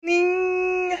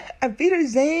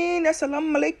Wiedersehen.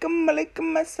 Assalamu alaikum,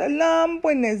 alaikum assalam.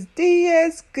 Buenos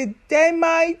dias. Good day,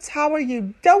 mates. How are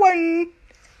you doing?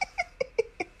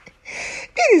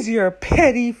 It is your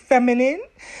petty feminine.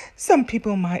 Some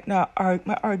people might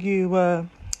argue,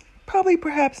 probably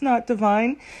perhaps not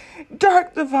divine.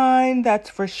 Dark divine, that's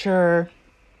for sure.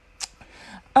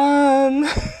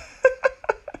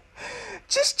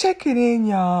 Just checking in,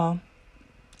 y'all.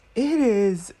 It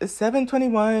is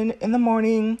 7:21 in the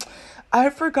morning. I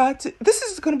forgot to, this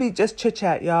is going to be just chit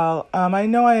chat, y'all. I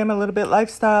know I am a little bit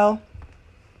lifestyle.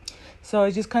 So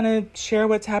I just kind of share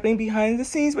what's happening behind the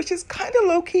scenes, which is kind of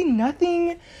low-key,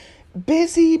 nothing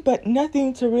busy, but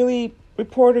nothing to really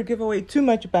report or give away too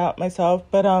much about myself.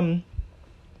 But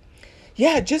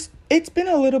it's been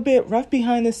a little bit rough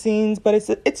behind the scenes, but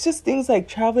it's just things like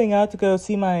traveling out to go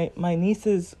see my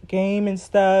niece's game and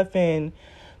stuff, and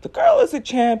the girl is a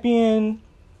champion.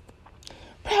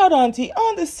 Proud auntie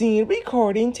on the scene,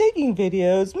 recording, taking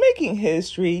videos, making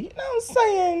history. You know what I'm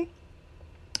saying?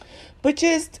 But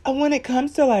just when it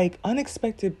comes to like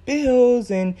unexpected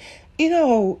bills and,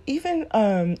 even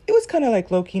it was kind of like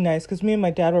low-key nice because me and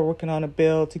my dad were working on a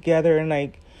bill together and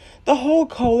like the whole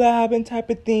collab and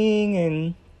type of thing.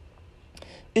 And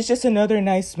it's just another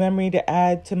nice memory to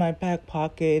add to my back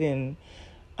pocket. And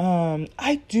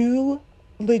I do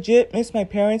legit miss my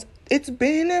parents.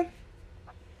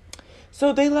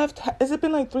 So they left, has it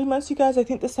been like 3 months, you guys? I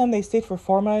think this time they stayed for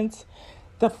 4 months.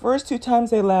 The first 2 times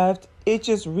they left, it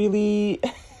just really,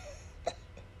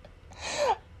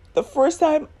 the first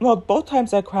time, well, both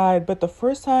times I cried, but the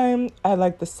first time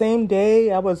the same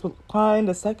day I was crying.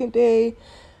 The second time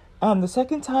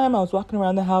I was walking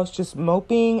around the house just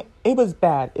moping. It was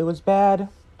bad.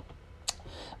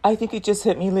 I think it just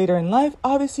hit me later in life,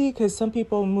 obviously, because some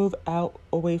people move out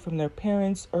away from their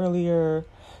parents earlier,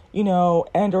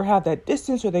 and or have that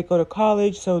distance, or they go to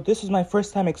college. So this was my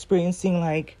first time experiencing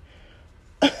like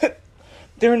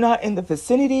they're not in the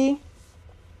vicinity,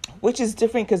 which is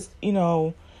different because,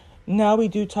 now we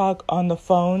do talk on the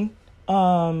phone,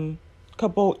 at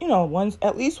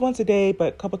least once a day,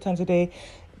 but a couple times a day.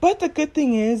 But the good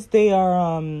thing is they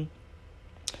are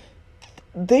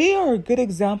good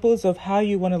examples of how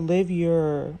you want to live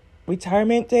your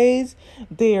retirement days.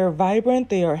 They are vibrant,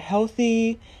 they are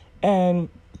healthy, and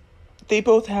they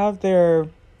both have their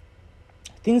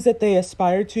things that they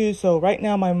aspire to. So right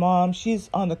now, my mom, she's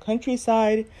on the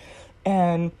countryside,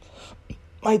 and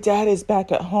my dad is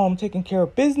back at home taking care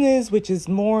of business, which is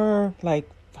more like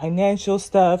financial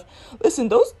stuff. Listen,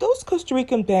 those Costa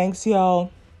Rican banks, y'all,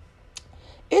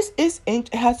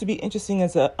 it has to be interesting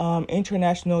as a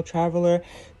international traveler.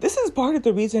 This is part of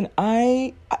the reason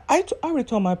I already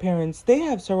told my parents they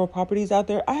have several properties out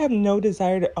there. I have no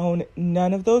desire to own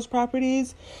none of those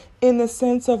properties, in the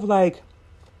sense of like,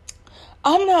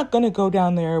 I'm not going to go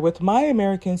down there with my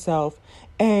American self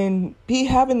and be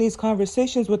having these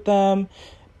conversations with them.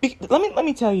 Let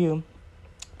me tell you.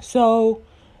 So,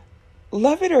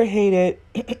 love it or hate it,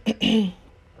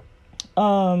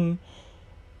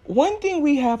 one thing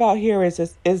we have out here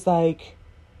is like,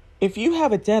 if you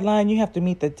have a deadline, you have to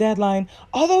meet the deadline.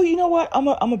 Although, you know what? I'm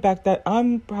a back that.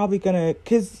 I'm probably gonna,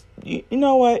 cause you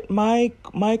know what? My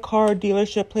car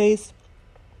dealership place,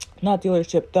 not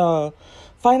dealership, the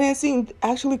financing,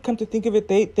 actually, come to think of it,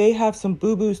 they have some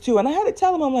boo-boos too. And I had to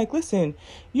tell them, I'm like, listen,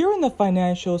 you're in the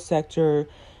financial sector.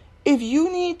 If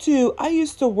you need to, I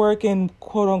used to work in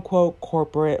quote unquote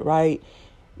corporate, right?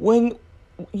 When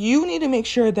you need to make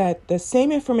sure that the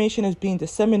same information is being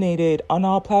disseminated on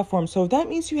all platforms. So if that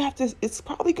means you have to, it's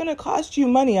probably going to cost you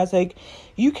money. I was like,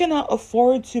 you cannot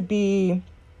afford to be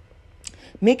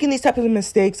making these types of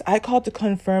mistakes. I called to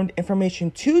confirmed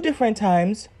information 2 different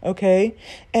times, okay?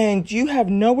 And you have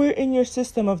nowhere in your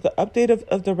system of the update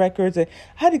of the records. I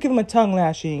had to give him a tongue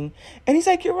lashing. And he's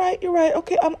like, you're right.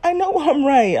 Okay, I know I'm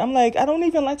right. I'm like, I don't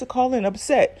even like to call in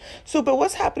upset. So, but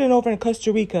what's happening over in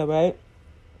Costa Rica, right?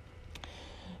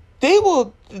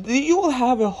 You will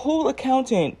have a whole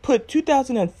accountant put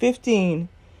 2015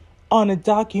 on a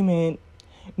document.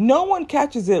 No one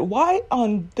catches it. Why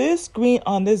on this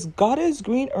goddess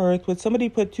green earth would somebody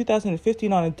put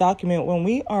 2015 on a document when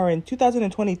we are in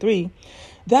 2023?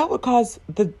 That would cause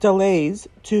the delays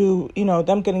to,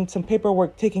 them getting some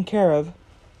paperwork taken care of.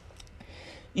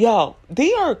 Y'all,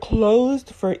 they are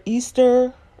closed for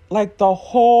Easter like the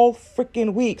whole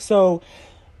freaking week. So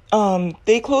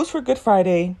they close for Good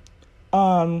Friday,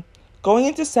 going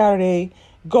into Saturday,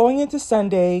 going into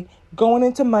Sunday, going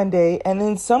into Monday. And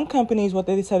then some companies, what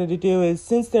they decided to do is,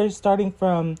 since they're starting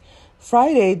from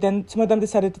Friday, then some of them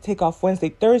decided to take off Wednesday,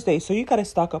 Thursday. So you got to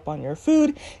stock up on your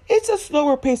food. It's a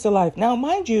slower pace of life. Now,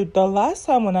 mind you, the last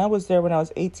time when I was there, when I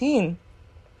was 18,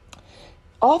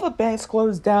 all the banks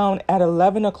closed down at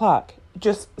 11 o'clock,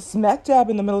 just smack dab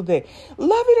in the middle of the day.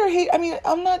 Love it or hate, I mean,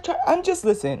 I'm not trying, I'm just,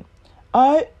 listen,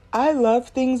 I love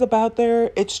things about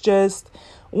there. It's just,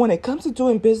 when it comes to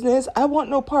doing business, I want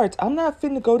no parts. I'm not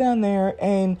finna go down there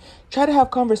and try to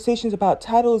have conversations about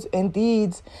titles and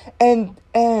deeds. And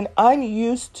I'm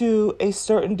used to a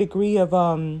certain degree of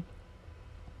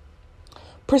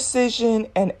precision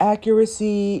and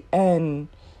accuracy and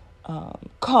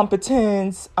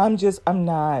competence. I'm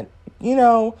not, you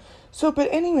know. So, but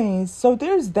anyways, so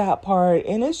there's that part,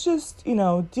 and it's just,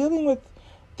 dealing with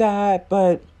that.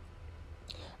 But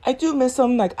I do miss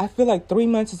them. Like, I feel like 3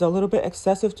 months is a little bit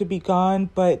excessive to be gone,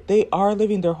 but they are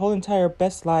living their whole entire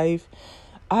best life.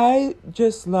 I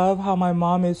just love how my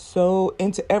mom is so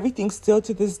into everything still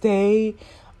to this day.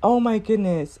 Oh my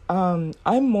goodness. I'm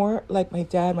more like my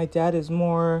dad. My dad is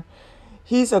more,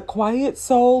 he's a quiet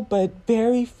soul, but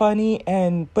very funny,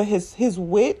 but his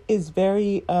wit is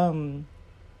very on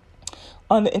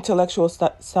the intellectual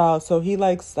style. So he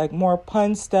likes like more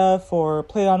pun stuff or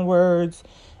play on words,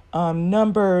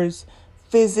 numbers,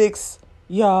 physics.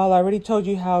 Y'all, I already told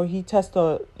you how he tests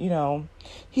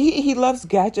he loves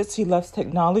gadgets. He loves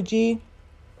technology.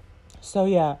 So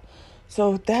yeah,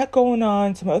 so that going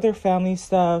on, some other family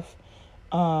stuff.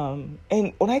 And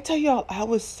when I tell y'all, I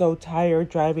was so tired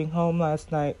driving home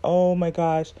last night. Oh my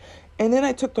gosh. And then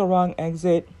I took the wrong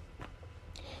exit,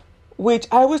 which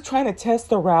I was trying to test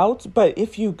the route, but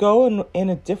if you go in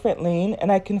a different lane,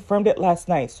 and I confirmed it last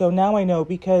night. So now I know,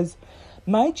 because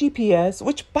my GPS,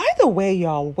 which by the way,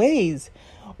 y'all, Waze,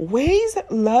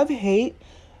 love, hate.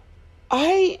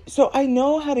 So I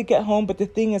know how to get home, but the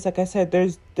thing is, like I said,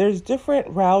 there's different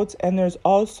routes, and there's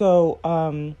also,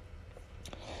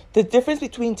 the difference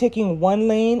between taking one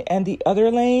lane and the other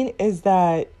lane is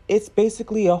that it's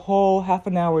basically a whole half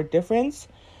an hour difference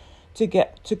to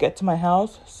get to my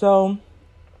house. So,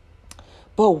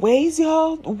 but Waze,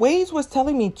 y'all, Waze was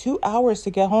telling me 2 hours to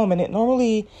get home, and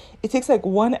it takes like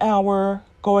 1 hour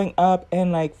going up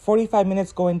and like 45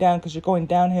 minutes going down, because you're going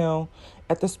downhill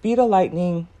at the speed of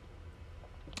lightning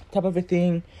type of a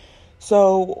thing.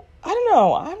 So I don't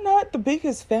know. I'm not the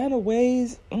biggest fan of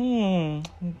Waze.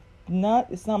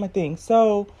 It's not my thing.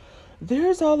 So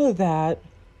there's all of that.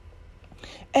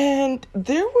 And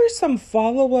there were some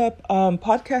follow-up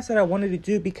podcasts that I wanted to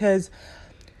do, because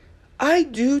I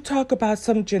do talk about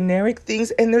some generic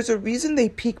things, and there's a reason they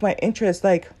pique my interest.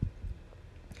 Like,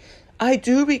 I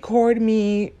do record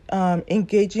me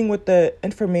engaging with the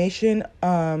information,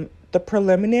 the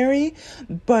preliminary,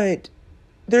 but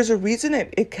there's a reason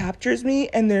it captures me,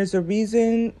 and there's a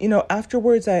reason,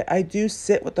 afterwards I do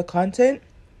sit with the content.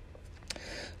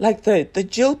 Like the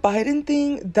Jill Biden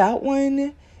thing, that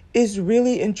one is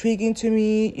really intriguing to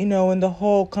me, in the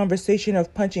whole conversation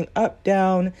of punching up,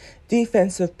 down,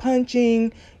 defensive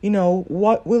punching,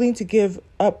 willing to give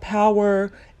up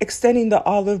power, extending the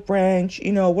olive branch,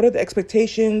 what are the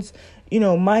expectations,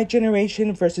 my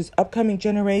generation versus upcoming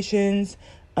generations.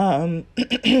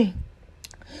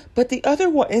 But the other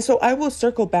one, and so I will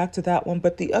circle back to that one,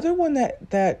 but the other one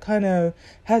that kind of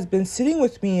has been sitting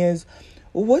with me is,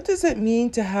 what does it mean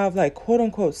to have like quote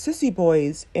unquote sissy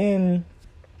boys? And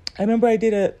I remember I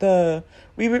did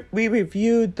we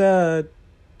reviewed the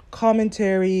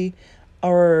commentary, it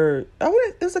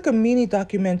was like a mini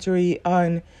documentary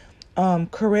on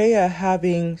Korea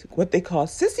having what they call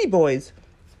sissy boys.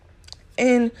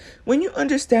 And when you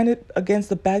understand it against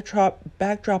the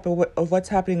backdrop of what's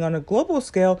happening on a global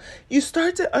scale, you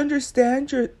start to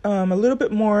understand a little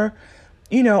bit more.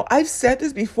 I've said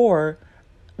this before.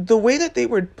 The way that they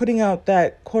were putting out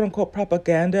that quote unquote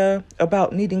propaganda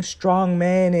about needing strong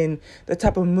men and the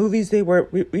type of movies they were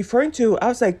referring to, I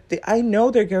was like, I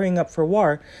know they're gearing up for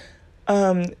war.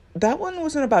 That one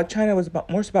wasn't about China, it was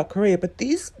more about Korea. But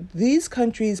these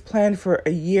countries planned for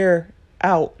a year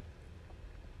out.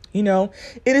 It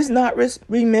is not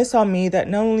remiss on me that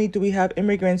not only do we have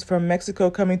immigrants from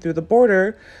Mexico coming through the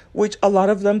border, which a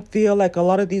lot of them feel like a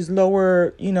lot of these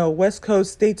lower, West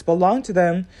Coast states belong to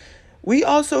them. We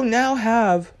also now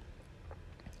have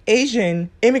Asian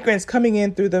immigrants coming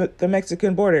in through the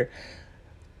Mexican border.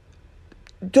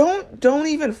 Don't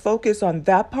even focus on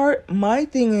that part. My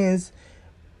thing is,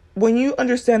 when you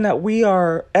understand that we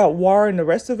are at war and the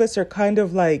rest of us are kind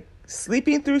of like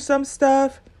sleeping through some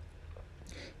stuff,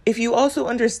 if you also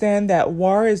understand that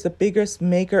war is the biggest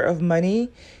maker of money,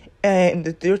 and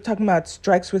they're talking about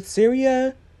strikes with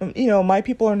Syria, my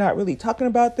people are not really talking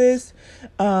about this.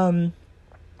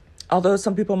 Although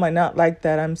some people might not like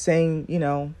that I'm saying,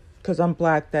 because I'm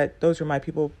Black, that those are my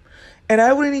people. And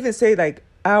I wouldn't even say like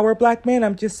our black men.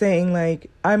 I'm just saying, like,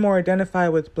 I more identify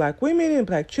with black women and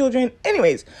black children.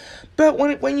 Anyways, but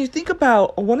when you think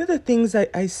about one of the things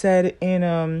I said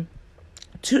in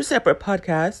two separate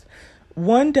podcasts,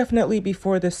 one definitely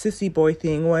before the sissy boy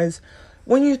thing, was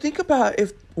when you think about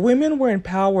if women were in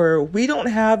power, we don't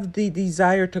have the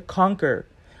desire to conquer,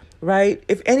 right?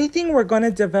 If anything, we're going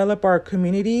to develop our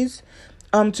communities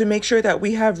to make sure that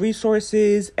we have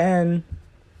resources and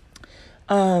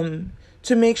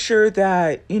to make sure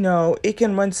that, you know, it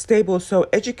can run stable. So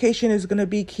education is going to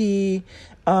be key.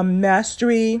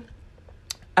 Mastery.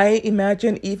 I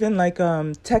imagine even like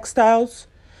textiles,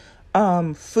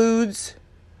 foods,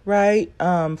 right?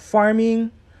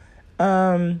 Farming,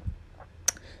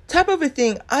 type of a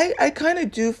thing. I kind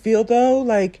of do feel though,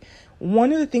 like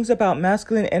one of the things about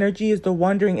masculine energy is the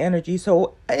wandering energy.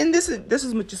 So, and this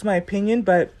is just my opinion,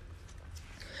 but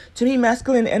to me,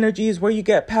 masculine energy is where you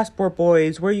get passport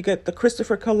boys, where you get the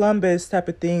Christopher Columbus type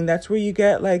of thing. That's where you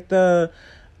get like the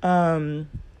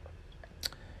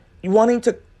wanting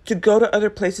to go to other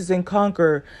places and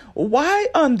conquer. Why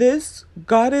on this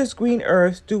goddess green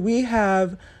earth do we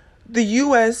have the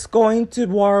U.S. going to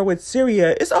war with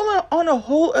Syria? It's all on a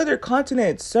whole other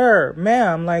continent, sir,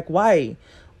 ma'am. Like, why?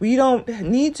 We don't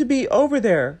need to be over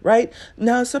there, right?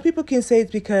 Now, some people can say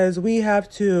it's because we have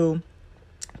to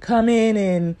come in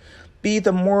and be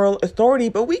the moral authority,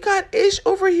 but we got ish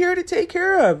over here to take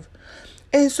care of.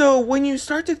 And so when you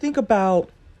start to think about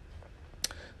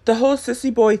the whole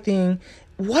sissy boy thing,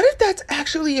 what if that's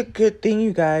actually a good thing,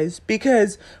 you guys?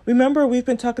 Because remember, we've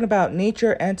been talking about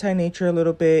nature, anti-nature a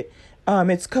little bit.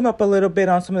 It's come up a little bit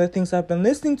on some of the things I've been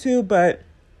listening to, but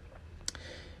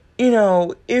you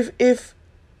know, if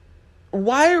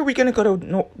why are we going to go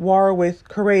to war with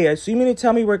Korea? So you mean to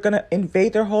tell me we're going to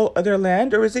invade their whole other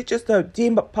land? Or is it just a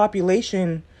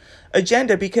depopulation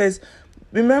agenda? Because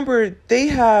remember, they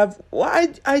have, well,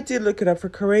 I did look it up for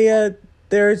Korea.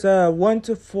 There's a 1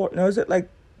 to 4, no, is it like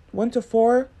 1 to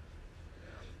 4?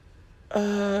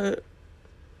 For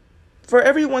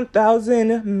every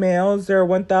 1,000 males, there are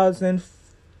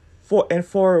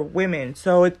 1,004 women.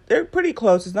 So they're pretty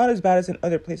close. It's not as bad as in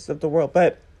other places of the world.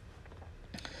 But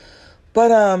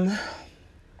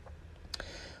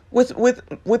with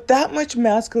that much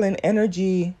masculine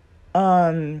energy,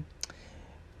 and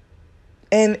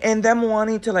them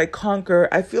wanting to like conquer,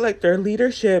 I feel like their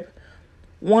leadership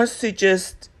wants to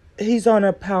he's on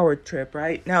a power trip,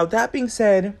 right? Now, that being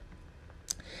said,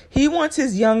 he wants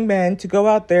his young men to go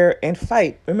out there and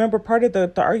fight. Remember, part of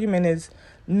the argument is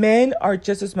men are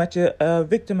just as much a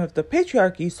victim of the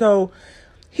patriarchy. So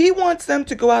he wants them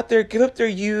to go out there, give up their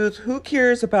youth. Who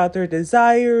cares about their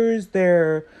desires,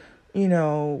 their, you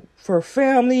know, for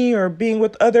family or being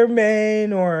with other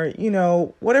men or, you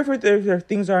know, whatever their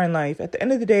things are in life. At the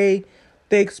end of the day,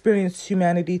 they experience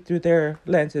humanity through their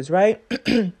lenses, right?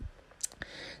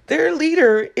 Their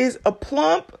leader is a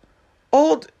plump,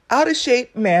 old, out of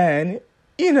shape man,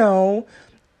 you know,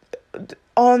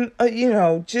 on, you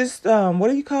know, just, what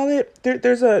do you call it?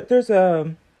 There's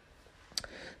a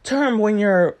term when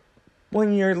your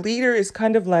leader is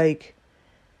kind of like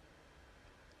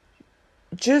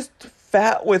just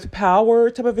fat with power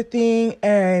type of a thing,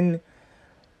 and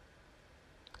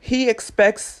he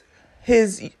expects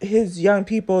his young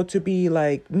people to be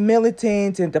like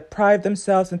militant and deprive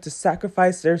themselves and to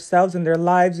sacrifice themselves and their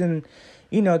lives and,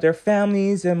 you know, their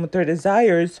families and their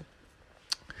desires.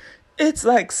 It's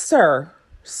like, sir,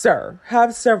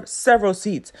 have several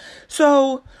seats.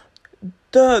 So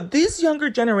these younger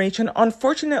generation,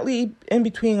 unfortunately, in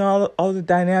between all the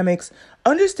dynamics,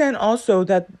 understand also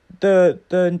that the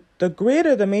grid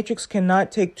or the matrix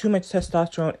cannot take too much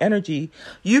testosterone energy.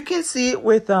 You can see it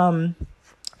with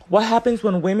what happens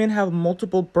when women have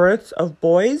multiple births of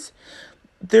boys.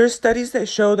 There's studies that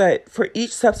show that for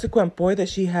each subsequent boy that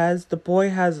she has, the boy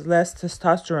has less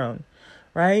testosterone,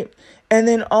 right? And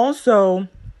then also,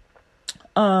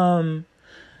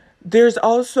 there's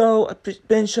also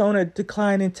been shown a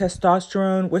decline in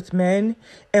testosterone with men.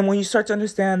 And when you start to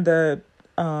understand the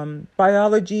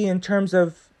biology in terms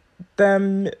of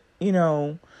them, you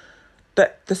know,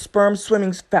 the sperm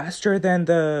swimming faster than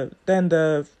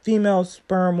the female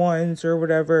sperm ones or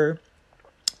whatever,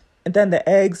 and then the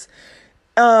eggs,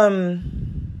 the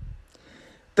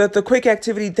quick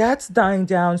activity, that's dying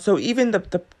down. So even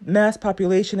the mass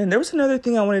population, and there was another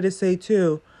thing I wanted to say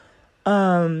too.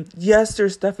 Yes,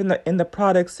 there's stuff in the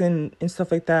products and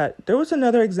stuff like that. There was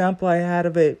another example I had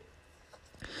of it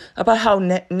about how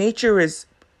nature is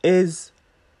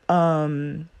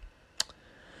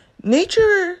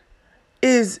nature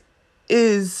is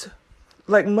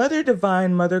like Mother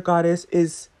Divine, Mother Goddess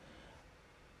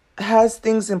has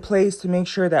things in place to make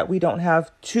sure that we don't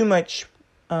have too much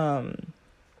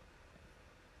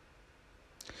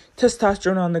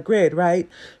testosterone on the grid, right?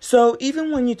 So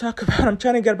even when you talk about, I'm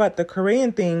trying to get about the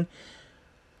Korean thing,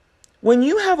 when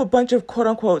you have a bunch of quote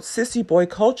unquote sissy boy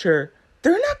culture,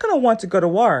 they're not going to want to go to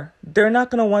war. They're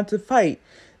not going to want to fight.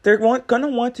 They're going to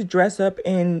want to dress up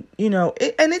and,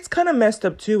 and it's kind of messed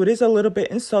up too. It is a little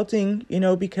bit insulting,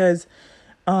 because,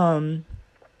 but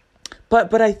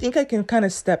I think I can kind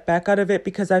of step back out of it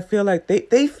because I feel like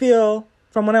they feel,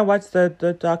 from when I watched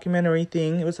the documentary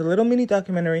thing, it was a little mini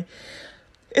documentary.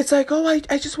 It's like, oh,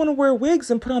 I just want to wear wigs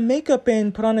and put on makeup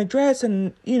and put on a dress.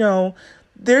 And,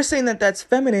 they're saying that that's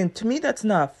feminine. To me, that's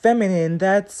not feminine.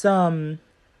 That's,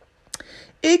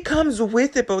 it comes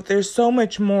with it, but there's so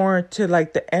much more to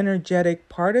like the energetic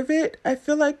part of it. I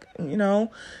feel like,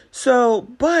 so,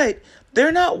 but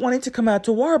they're not wanting to come out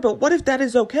to war. But what if that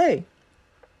is okay?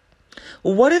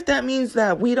 What if that means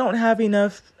that we don't have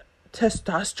enough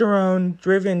testosterone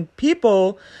driven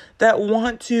people that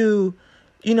want to,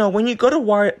 when you go to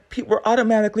war, we're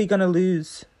automatically going to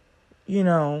lose,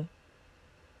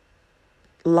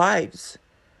 lives,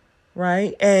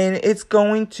 right? And it's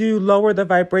going to lower the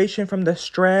vibration from the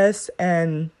stress.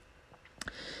 And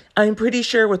I'm pretty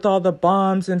sure with all the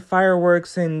bombs and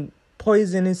fireworks and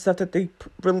poison and stuff that they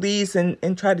release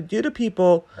and try to do to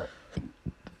people,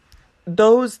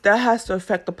 that has to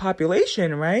affect the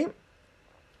population, right?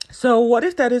 So what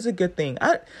if that is a good thing?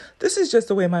 This is just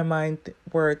the way my mind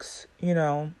works, in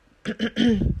a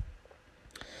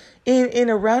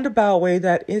roundabout way.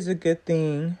 That is a good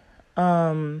thing.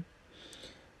 And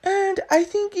I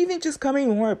think even just coming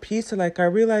more at peace, I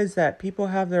realize that people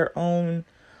have their own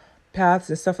paths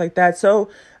and stuff like that. So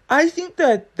I think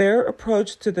that their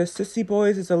approach to the sissy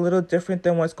boys is a little different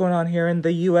than what's going on here in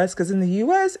the U.S. Because in the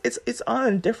U.S., it's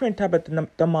on a different type of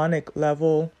demonic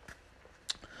level,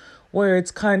 where it's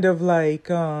kind of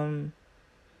like,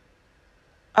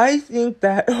 I think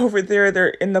that over there, they're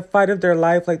in the fight of their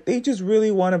life. Like, they just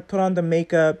really want to put on the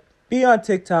makeup, be on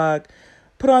TikTok,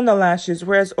 put on the lashes.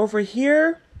 Whereas over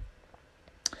here,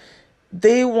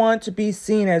 they want to be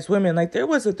seen as women. Like, there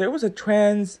was a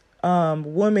trans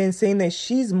woman saying that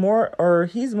he's more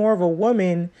of a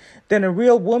woman than a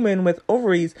real woman with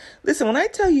ovaries. Listen, when I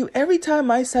tell you, every time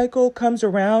my cycle comes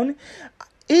around,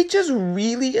 it just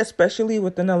really, especially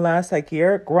within the last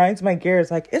year, grinds my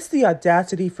gears. It's the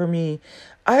audacity for me.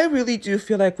 I really do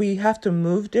feel like we have to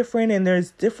move different, and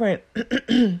there's different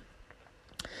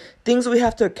things we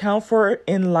have to account for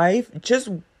in life. Just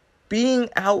being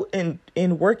out and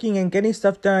working and getting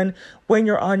stuff done when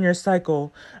you're on your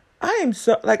cycle. I am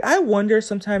so, I wonder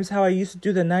sometimes how I used to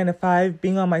do the 9 to 5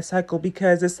 being on my cycle,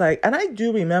 because it's and I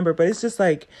do remember, but it's just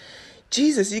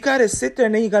Jesus, you got to sit there,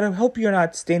 and then you got to hope you're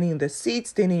not staining the seats,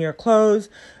 staining your clothes,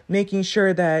 making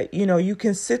sure that, you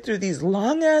can sit through these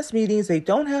long ass meetings. They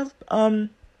don't have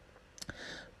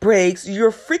breaks.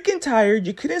 You're freaking tired.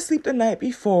 You couldn't sleep the night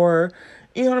before.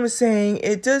 You know what I'm saying?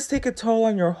 It does take a toll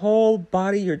on your whole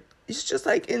body. It's just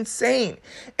insane.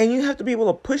 And you have to be able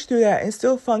to push through that and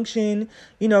still function.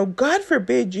 God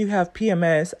forbid you have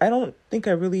PMS. I don't think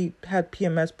I really had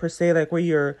PMS per se, where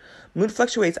your mood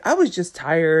fluctuates. I was just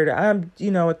tired. I'm,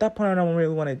 at that point, I don't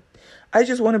really want to, I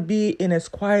just want to be in as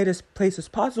quiet as place as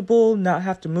possible, not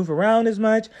have to move around as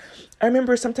much. I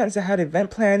remember sometimes I had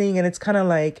event planning, and it's kind of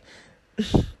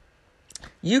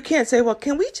you can't say, well,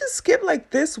 can we just skip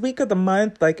this week of the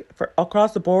month, for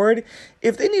across the board?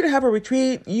 If they need to have a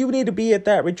retreat, you need to be at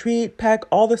that retreat, pack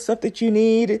all the stuff that you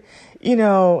need,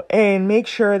 and make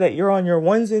sure that you're on your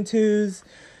ones and twos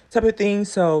type of thing.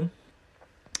 So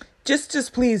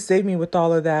just please save me with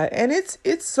all of that. And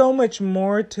it's so much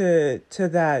more to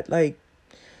that.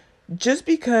 Just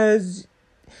because,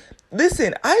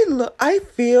 listen, I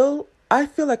feel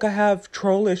like I have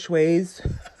trollish ways.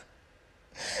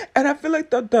 And I feel like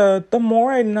the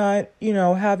more I'm not,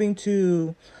 having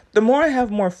to, the more I have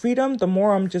more freedom, the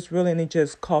more I'm just willing to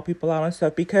just call people out on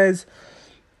stuff. Because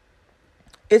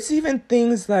it's even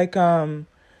things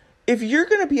if you're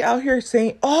going to be out here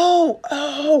saying, oh,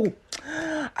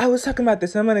 I was talking about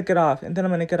this, and I'm going to get off,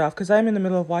 because I'm in the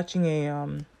middle of watching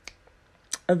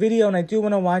a video, and I do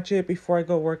want to watch it before I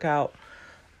go work out.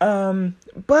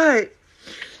 But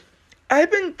I've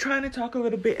been trying to talk a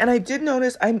little bit, and I did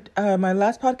notice my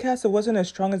last podcast, it wasn't as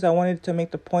strong as I wanted to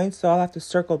make the points, so I'll have to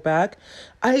circle back.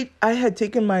 I had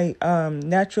taken my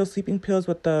natural sleeping pills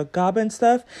with the GABA and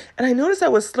stuff, and I noticed I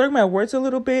was slurring my words a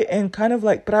little bit, and kind of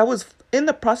but I was in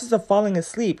the process of falling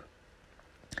asleep.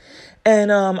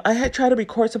 And I had tried to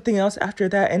record something else after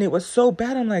that, and it was so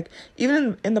bad. I'm like,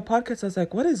 even in the podcast, I was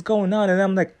like, what is going on? And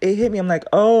I'm like, it hit me. I'm like,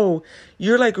 oh,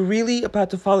 you're like really about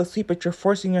to fall asleep, but you're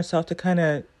forcing yourself to kind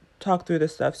of talk through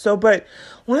this stuff. So, but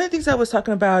one of the things I was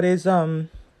talking about is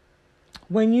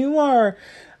when you are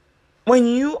when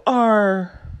you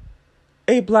are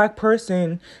a Black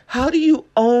person, how do you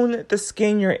own the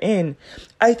skin you're in?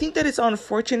 I think that it's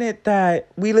unfortunate that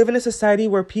we live in a society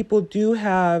where people do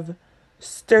have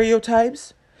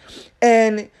stereotypes.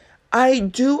 And I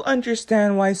do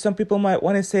understand why some people might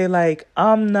want to say, like,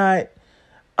 I'm not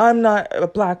a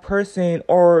Black person,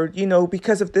 or,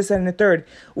 because of this and the third.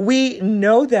 We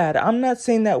know that. I'm not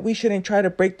saying that we shouldn't try to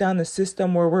break down the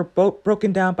system where we're both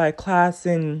broken down by class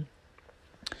and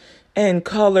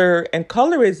color and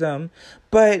colorism.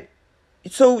 But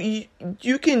so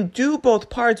you can do both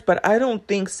parts, but I don't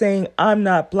think saying I'm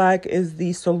not Black is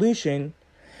the solution.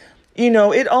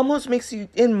 It almost makes you,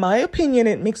 in my opinion,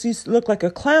 it makes you look like a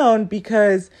clown,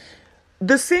 because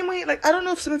the same way, like, I don't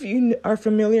know if some of you are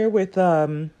familiar with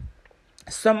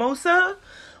Samosa.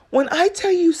 When I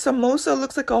tell you Samosa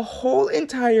looks like a whole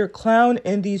entire clown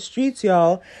in these streets,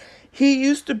 y'all. He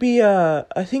used to be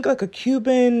I think like a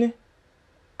Cuban,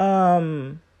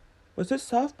 was it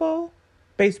softball?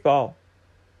 Baseball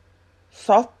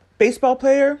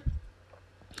player.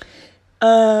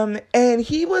 And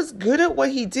he was good at what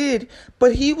he did,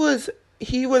 but he was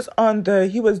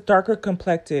darker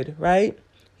complected, right?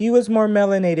 He was more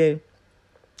melanated.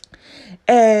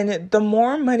 And the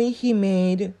more money he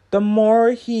made, the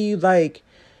more he like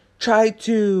tried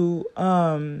to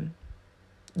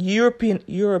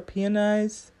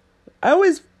Europeanize. I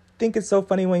always think it's so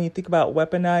funny when you think about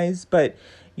weaponize, but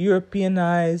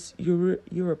Europeanize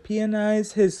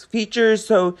his features.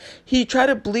 So he tried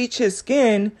to bleach his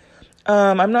skin.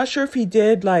 I'm not sure if he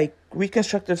did like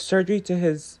reconstructive surgery to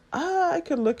his, I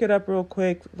could look it up real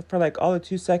quick for like all of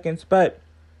 2 seconds, but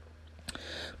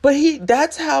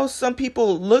that's how some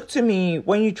people look to me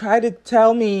when you try to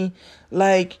tell me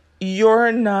like,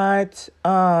 you're not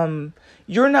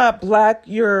Black,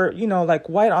 you're, like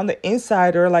white on the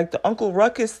inside, or like the Uncle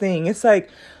Ruckus thing. It's like,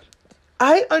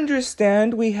 I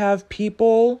understand we have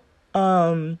people,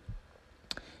 in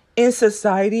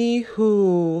society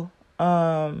who,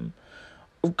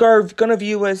 are gonna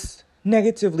view us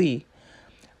negatively.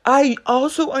 I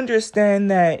also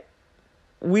understand that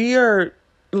we are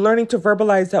learning to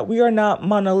verbalize that we are not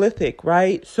monolithic,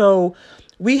 right? So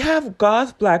we have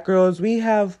goth Black girls, we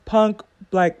have punk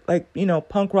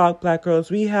punk rock Black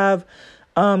girls, we have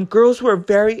girls who are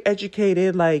very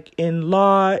educated, like in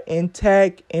law, in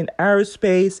tech, in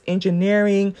aerospace,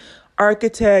 engineering,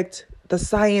 architect, the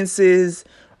sciences,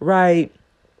 right,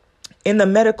 in the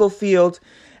medical field.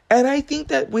 And I think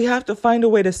that we have to find a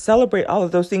way to celebrate all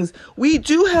of those things. We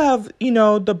do have,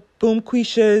 the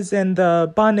boomquishas and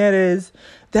the bonnetas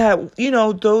that,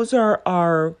 those are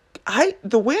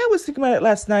the way I was thinking about it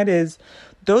last night is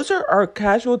those are our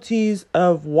casualties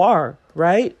of war,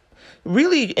 right?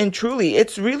 Really and truly,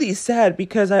 it's really sad,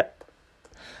 because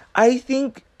I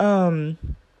think,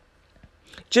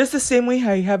 just the same way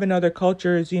how you have in other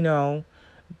cultures,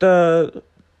 the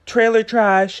trailer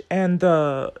trash and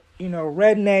the,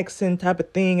 rednecks and type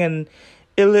of thing, and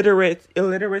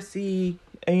illiteracy,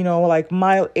 like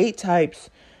mile 8 types.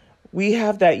 We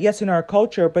have that, yes, in our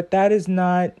culture, but that is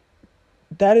not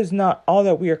all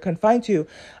that we are confined to.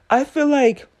 I feel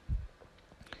like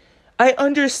I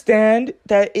understand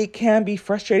that it can be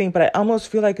frustrating, but I almost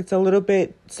feel like it's a little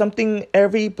bit something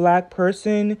every Black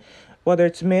person, whether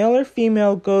it's male or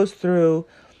female, goes through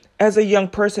as a young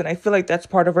person. I feel like that's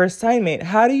part of our assignment.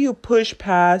 How do you push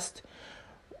past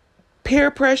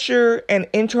peer pressure and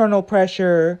internal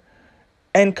pressure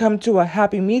and come to a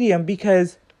happy medium?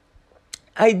 Because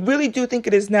I really do think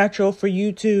it is natural for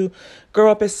you to grow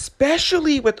up,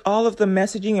 especially with all of the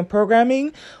messaging and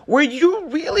programming, where you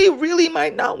really, really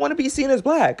might not want to be seen as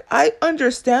Black. I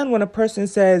understand when a person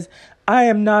says, I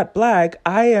am not Black,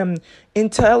 I am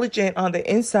intelligent on the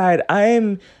inside, I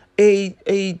am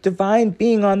a divine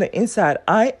being on the inside,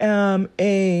 I am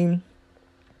a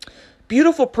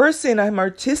beautiful person, I'm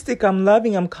artistic, I'm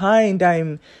loving, I'm kind,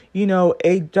 I'm,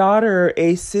 a daughter,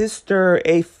 a sister,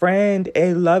 a friend,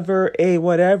 a lover, a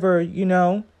whatever,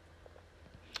 And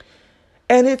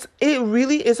it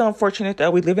really is unfortunate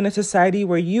that we live in a society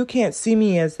where you can't see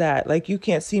me as that. Like, you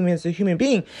can't see me as a human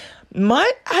being.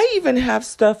 I even have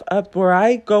stuff up where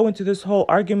I go into this whole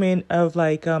argument of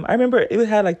like, I remember it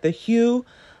had like the hue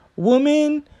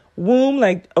womb,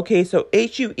 like, okay, so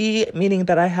HUE, meaning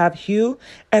that I have hue.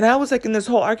 And I was like in this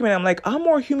whole argument, I'm like, I'm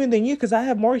more human than you because I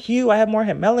have more hue, I have more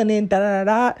melanin, da da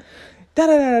da da da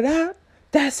da da da da.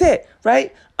 That's it,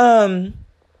 right? And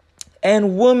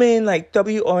woman, like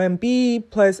WOMB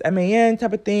plus MAN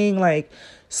type of thing, like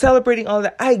celebrating all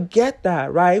that. I get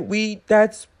that, right?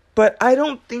 But I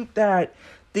don't think that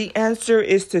the answer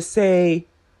is to say,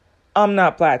 I'm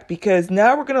not black, because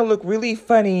now we're going to look really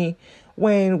funny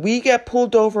when we get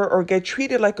pulled over or get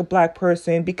treated like a black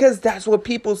person, because that's what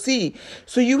people see.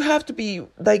 So you have to be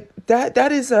like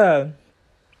that.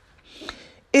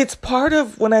 It's part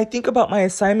of when I think about my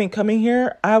assignment coming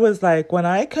here. I was like, when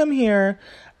I come here,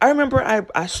 I remember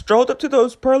I strolled up to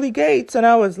those pearly gates and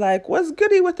I was like, what's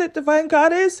goody with it, divine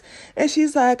goddess? And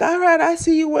she's like, all right, I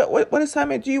see you. What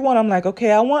assignment do you want? I'm like,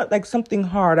 okay, I want like something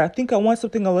hard. I think I want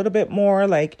something a little bit more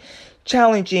like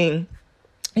challenging.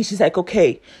 And she's like,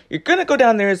 okay, you're going to go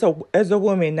down there as a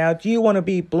woman. Now, do you want to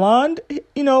be blonde,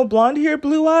 blonde hair,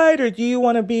 blue eyed, or do you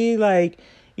want to be like,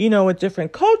 a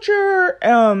different culture,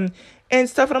 and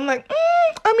stuff? And I'm like,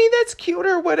 I mean, that's cute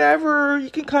or whatever. You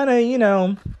can kind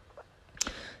of,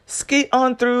 skate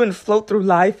on through and float through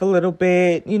life a little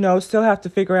bit, still have to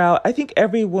figure out. I think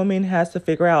every woman has to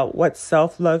figure out what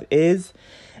self-love is.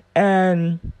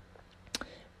 And,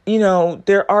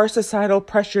 there are societal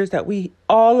pressures that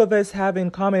all of us have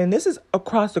in common. And this is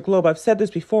across the globe. I've said this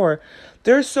before.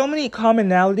 There's so many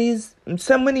commonalities,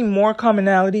 so many more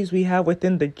commonalities we have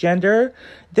within the gender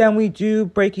than we do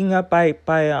breaking up by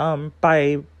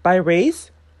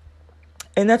race.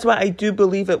 And that's why I do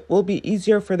believe it will be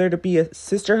easier for there to be a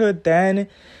sisterhood than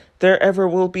there ever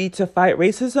will be to fight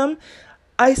racism.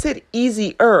 I said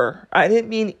easier. I didn't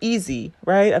mean easy,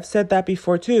 right? I've said that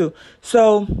before too.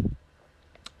 So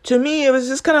to me, it was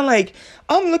just kind of like,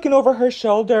 I'm looking over her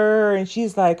shoulder and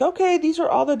she's like, okay, these are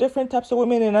all the different types of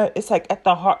women. And it's like at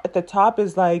the top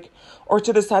is like, or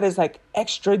to the side is like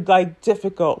extra like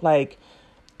difficult. Like,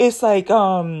 it's like,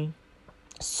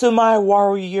 semi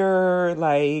warrior,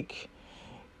 like,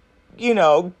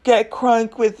 get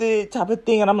crunk with it type of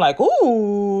thing. And I'm like,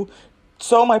 ooh,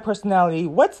 so my personality,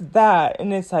 what's that?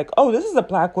 And it's like, oh, this is a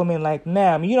black woman. Like,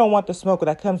 ma'am, you don't want the smoke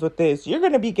that comes with this. You're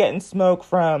going to be getting you're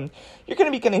going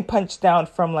to be getting punched down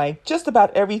from like just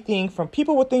about everything, from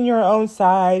people within your own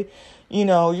side.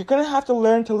 You're going to have to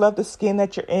learn to love the skin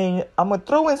that you're in. I'm going to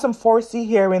throw in some 4C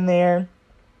here and there.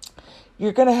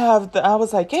 You're going to have I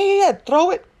was like, yeah, throw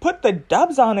it, put the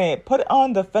dubs on it, put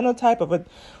on the phenotype of a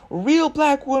real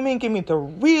black woman. Give me the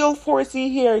real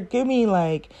 4C here. Give me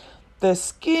like the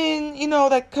skin,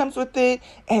 that comes with it,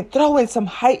 and throw in some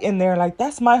height in there. Like,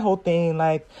 that's my whole thing.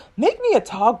 Like, make me a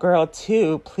tall girl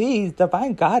too, please,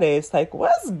 divine goddess. Like,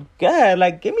 what's good?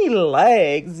 Like, give me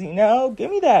legs,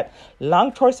 give me that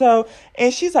long torso.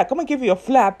 And she's like, I'm gonna give you a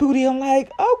flat booty. I'm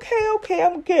like, okay,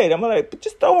 I'm good. I'm like,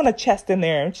 just throw in a chest in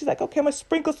there. And she's like, okay, I'm gonna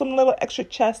sprinkle some little extra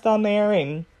chest on there,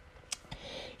 and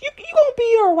you gonna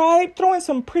be all right. Throw in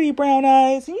some pretty brown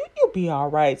eyes and you'll be all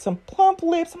right. Some plump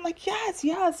lips. I'm like, yes.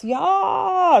 I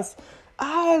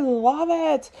love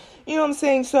it. You know what I'm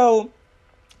saying? So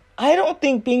I don't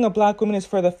think being a black woman is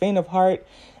for the faint of heart.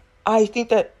 I think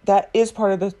that is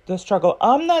part of the struggle.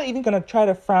 I'm not even going to try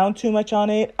to frown too much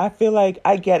on it. I feel like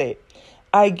I get it.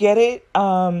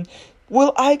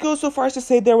 Will I go so far as to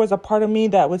say there was a part of me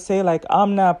that would say like,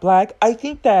 I'm not black? I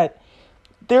think that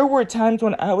there were times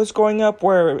when I was growing up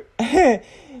where I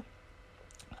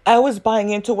was buying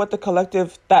into what the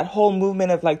collective, that whole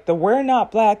movement of like the we're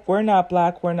not black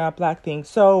thing.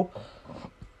 So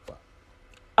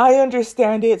I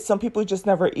understand it. Some people just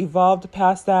never evolved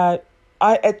past that.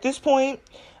 At this point,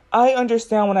 I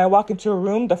understand when I walk into a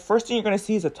room, the first thing you're going to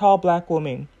see is a tall black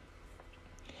woman.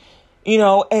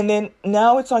 And then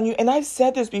now it's on you. And I've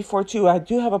said this before too. I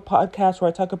do have a podcast where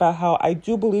I talk about how I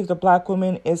do believe the black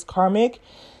woman is karmic.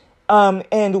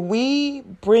 And we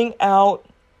bring out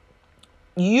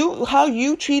how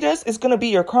you treat us is going to be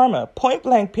your karma. Point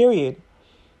blank, period.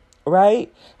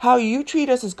 Right? How you treat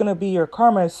us is going to be your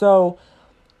karma. So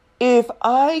if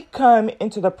I come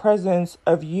into the presence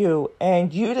of you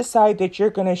and you decide that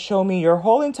you're going to show me your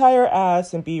whole entire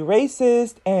ass and be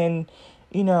racist and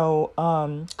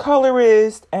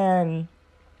colorist and,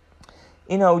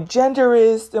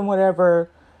 genderist and whatever,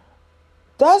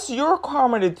 that's your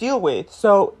karma to deal with.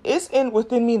 So it's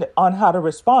within me on how to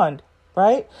respond,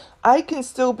 right? I can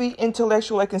still be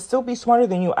intellectual. I can still be smarter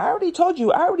than you. I already told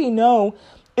you, I already know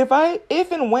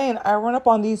if and when I run up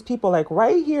on these people, like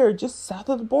right here, just south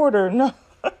of the border, no,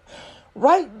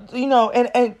 right.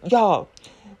 And y'all,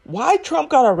 why Trump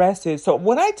got arrested. So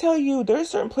when I tell you there's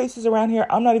certain places around here,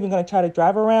 I'm not even going to try to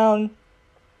drive around.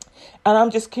 And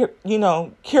I'm just,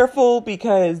 careful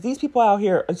because these people out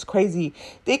here, it's crazy.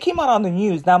 They came out on the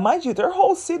news. Now, mind you, their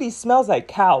whole city smells like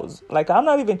cows. Like, I'm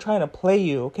not even trying to play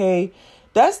you, okay?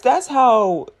 That's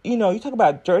how, you talk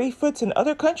about dirty foots in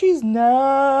other countries.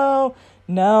 No,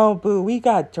 no, boo. We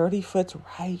got dirty foots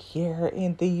right here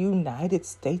in the United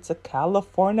States of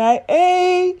California.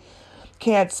 Hey,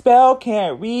 can't spell,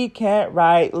 can't read, can't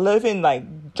write, live in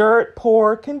like dirt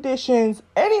poor conditions.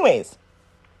 Anyways,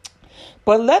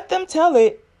 but let them tell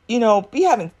it, be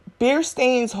having beer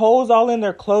stains, holes all in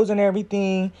their clothes and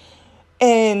everything.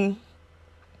 And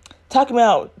talking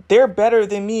about they're better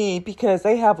than me because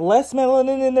they have less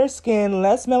melanin in their skin,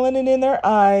 less melanin in their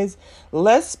eyes,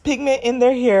 less pigment in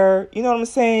their hair. You know what I'm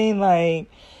saying? Like,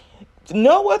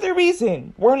 no other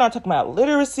reason. We're not talking about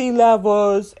literacy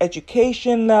levels,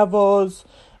 education levels,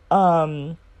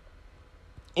 health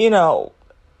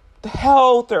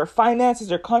or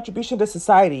finances or contribution to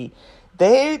society.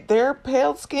 They're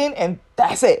pale skin and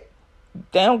that's it.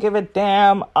 They don't give a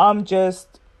damn. I'm just,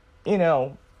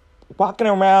 walking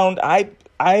around. I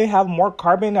have more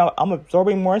carbon. I'm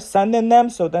absorbing more sun than them.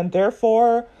 So then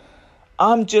therefore,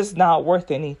 I'm just not worth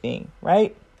anything,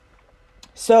 right?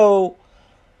 So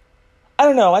I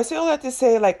don't know. I say all that to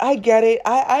say, like, I get it.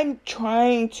 I'm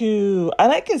trying to,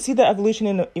 and I can see the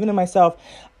evolution even in myself.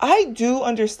 I do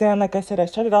understand. Like I said, I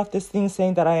started off this thing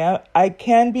saying that I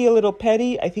can be a little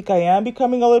petty. I think I am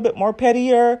becoming a little bit more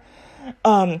pettier.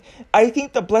 I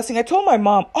think the blessing, I told my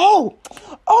mom, oh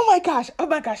my gosh. I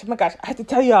have to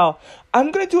tell y'all,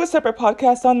 I'm going to do a separate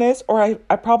podcast on this, or I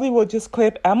probably will just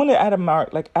clip. I'm going to add a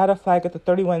mark, like add a flag at the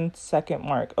 31-second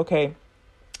mark. Okay.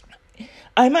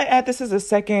 I might add this as a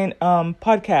second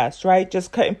podcast, right?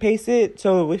 Just cut and paste it.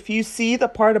 So if you see the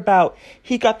part about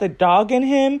he got the dog in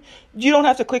him, you don't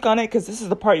have to click on it because this is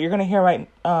the part you're going to hear right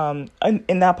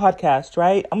in that podcast,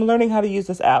 right? I'm learning how to use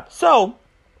this app. So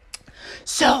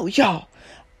y'all,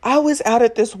 I was out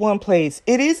at this one place.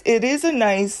 It is a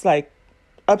nice, like,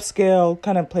 upscale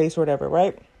kind of place or whatever,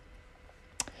 right?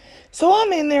 So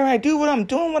I'm in there. I do what I'm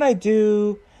doing, what I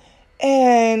do.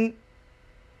 And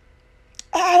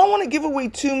I don't want to give away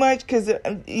too much because,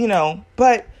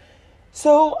 but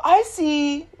so I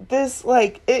see this,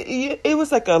 like, it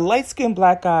was like a light-skinned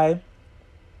black guy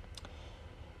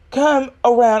come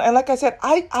around. And like I said,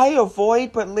 I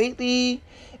avoid, but lately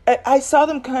I saw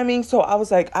them coming. So I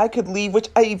was like, I could leave, which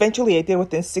I did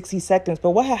within 60 seconds.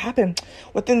 But what had happened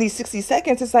within these 60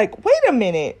 seconds, it's like, wait a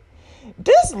minute,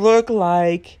 this looked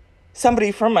like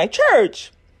somebody from my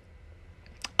church.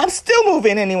 I'm still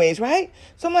moving anyways, right?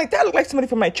 So I'm like, that looked like somebody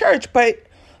from my church. But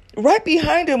right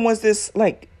behind him was this,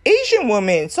 like, Asian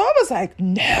woman. So I was like,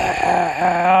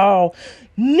 no,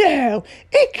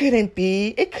 it couldn't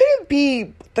be. It couldn't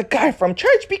be the guy from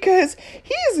church because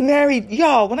he's married.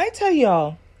 Y'all, when I tell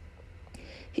you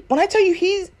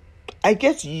he's, I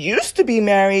guess, used to be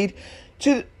married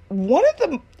to one of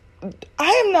the, I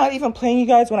am not even playing you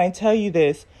guys when I tell you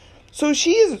this. So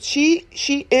she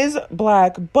is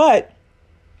black, but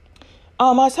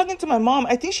I was talking to my mom.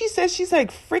 I think she said she's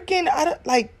like freaking,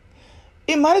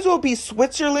 it might as well be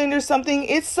Switzerland or something.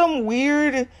 It's some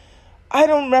weird, I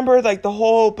don't remember like the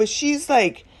whole, but she's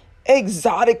like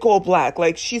exotical black.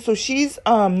 Like she's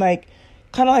like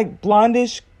kind of like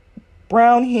blondish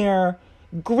brown hair,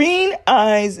 green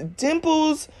eyes,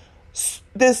 dimples,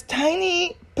 this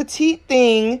tiny petite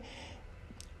thing.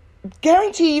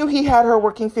 Guarantee you he had her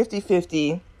working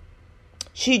 50-50.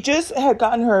 She just had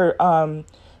gotten her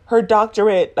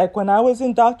doctorate. Like when I was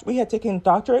in we had taken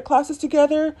doctorate classes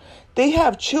together. They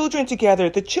have children together.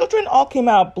 The children all came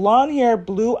out blonde hair,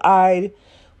 blue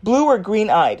or green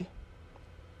eyed.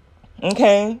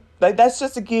 Okay. Like that's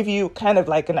just to give you kind of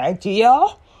like an idea.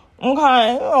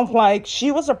 Okay. Of like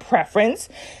she was a preference.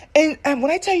 And when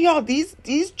I tell y'all, these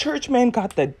churchmen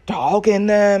got the dog in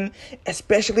them,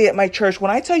 especially at my church.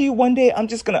 When I tell you one day I'm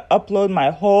just going to upload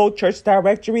my whole church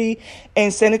directory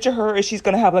and send it to her, and she's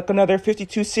going to have like another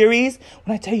 52 series.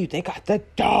 When I tell you they got the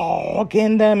dog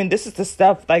in them, and this is the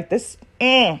stuff like this.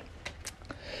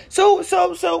 So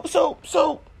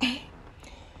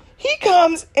he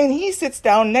comes and he sits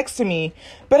down next to me.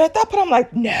 But at that point I'm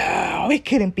like, no, it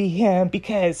couldn't be him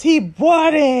because he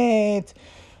wouldn't.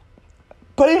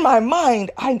 But in my mind,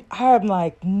 I'm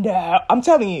like, no, I'm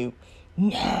telling you,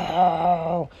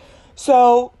 no.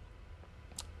 So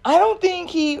I don't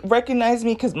think he recognized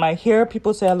me because my hair,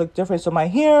 people say I look different. So my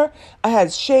hair, I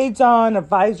had shades on, a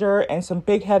visor, and some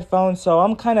big headphones. So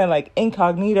I'm kind of like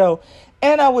incognito.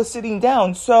 And I was sitting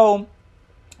down. So,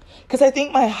 because I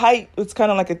think my height was kind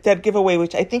of like a dead giveaway,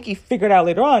 which I think he figured out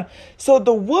later on. So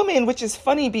the woman, which is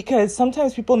funny because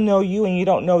sometimes people know you and you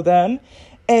don't know them.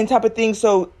 And type of thing.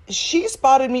 So she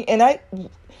spotted me, and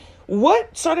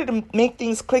what started to make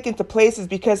things click into place is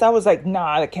because I was like,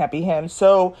 nah, that can't be him.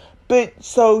 So But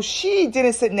so she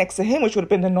didn't sit next to him, which would have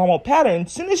been the normal pattern.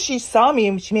 As soon as she saw me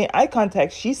and she made eye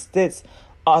contact, she sits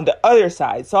on the other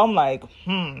side. So I'm like,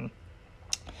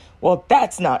 well,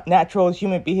 that's not natural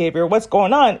human behavior. What's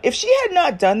going on? If she had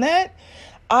not done that,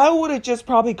 I would have just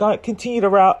probably continued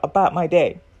about my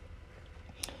day.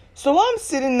 So I'm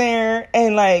sitting there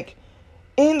and like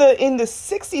in the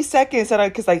 60 seconds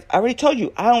because like I already told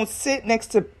you, I don't sit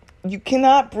next to, you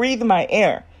cannot breathe my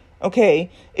air. Okay,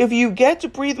 if you get to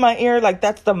breathe my air, like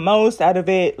that's the most out of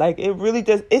it. Like it really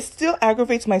does. It still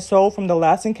aggravates my soul from the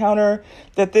last encounter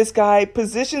that this guy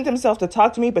positioned himself to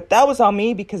talk to me. But that was on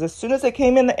me because as soon as I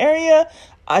came in the area,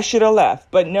 I should have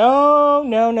left. But no.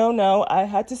 I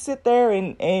had to sit there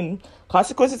and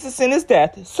consequences of sin is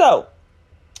death. So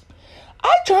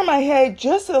I turned my head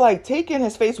just to like take in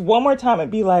his face one more time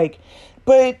and be like,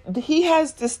 but he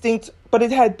has distinct, but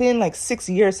it had been like 6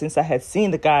 years since I had seen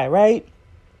the guy, right?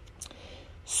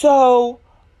 So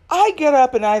I get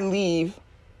up and I leave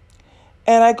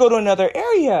and I go to another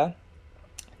area.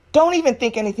 Don't even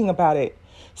think anything about it.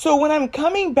 So when I'm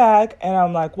coming back and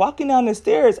I'm like walking down the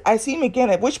stairs, I see him again,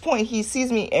 at which point he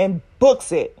sees me and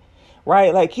books it,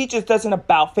 right? Like he just does an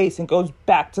about face and goes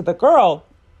back to the girl.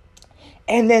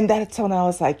 And then that's when I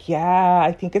was like, yeah,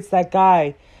 I think it's that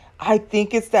guy. I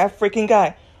think it's that freaking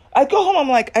guy. I go home. I'm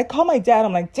like, I call my dad.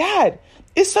 I'm like, Dad,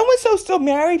 is so-and-so still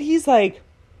married? He's like,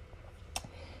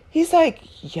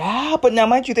 yeah, but now,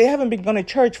 mind you, they haven't been going to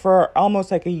church for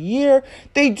almost like a year.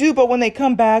 They do, but when they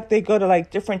come back, they go to like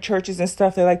different churches and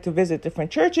stuff. They like to visit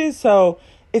different churches. So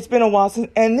it's been a while since,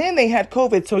 and then they had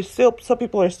COVID. So still, some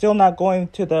people are still not going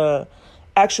to the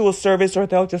actual service or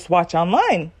they'll just watch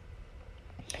online.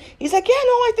 He's like, yeah,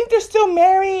 no, I think they're still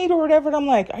married or whatever. And I'm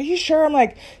like, are you sure? I'm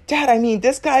like, Dad, I mean,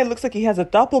 this guy looks like he has a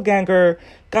doppelganger.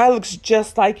 Guy looks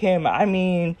just like him. I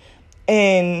mean,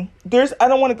 and I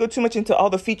don't want to go too much into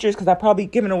all the features because I've probably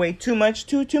given away too much.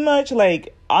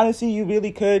 Like, honestly, you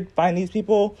really could find these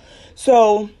people.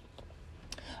 So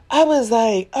I was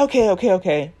like,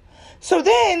 okay. So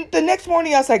then the next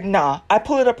morning I was like, nah, I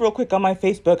pull it up real quick on my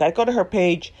Facebook. I go to her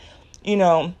page,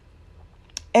 and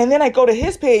then I go to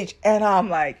his page and I'm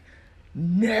like,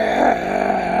 no,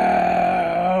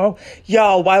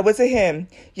 y'all, why was it him?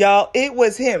 Y'all, it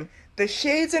was him. The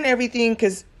shades and everything,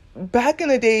 because back in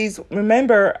the days,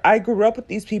 remember, I grew up with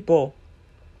these people.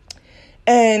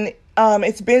 And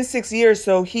it's been 6 years,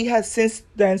 so he has since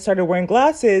then started wearing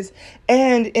glasses.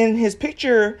 And in his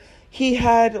picture, he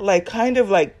had like kind of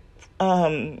like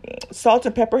salt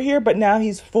and pepper here, but now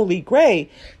he's fully gray.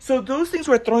 So those things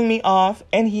were throwing me off,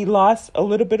 and he lost a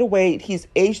little bit of weight. He's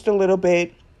aged a little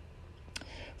bit.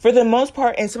 For the most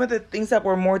part, and some of the things that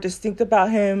were more distinct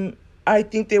about him, I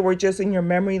think they were just in your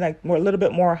memory, like more a little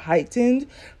bit more heightened.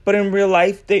 But in real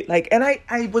life, they like, and I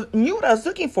knew what I was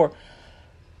looking for.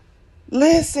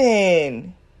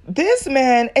 Listen, this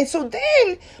man, and so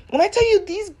then when I tell you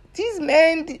these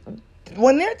men,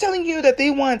 when they're telling you that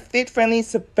they want fit, friendly,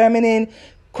 feminine,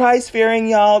 Christ-fearing,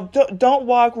 y'all, don't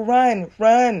walk,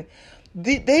 run.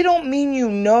 They don't mean you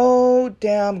no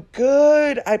damn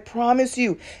good. I promise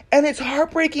you. And it's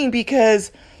heartbreaking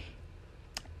because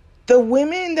the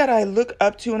women that I look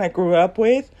up to and I grew up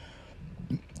with,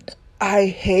 I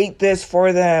hate this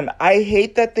for them. I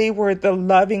hate that they were the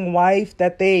loving wife,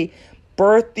 that they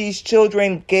birthed these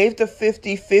children, gave the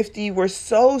 50-50, were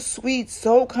so sweet,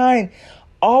 so kind.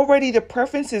 Already the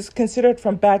preferences considered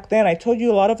from back then. I told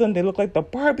you a lot of them, they look like the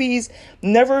Barbies.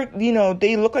 Never,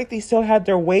 they look like they still had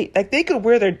their weight. Like they could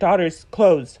wear their daughter's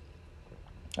clothes.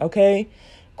 Okay?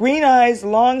 Green eyes,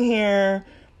 long hair.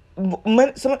 I'm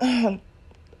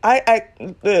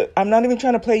not even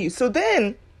trying to play you. So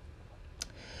then,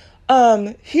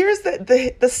 here's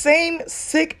the same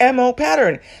sick MO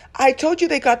pattern. I told you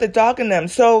they got the dog in them.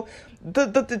 So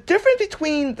the difference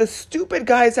between the stupid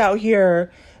guys out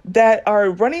here that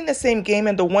are running the same game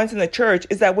and the ones in the church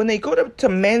is that when they go to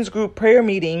men's group prayer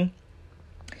meeting,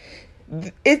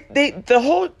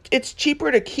 it's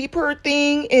cheaper to keep her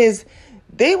thing is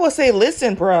they will say,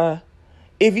 listen, bruh,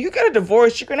 if you get a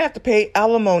divorce, you're going to have to pay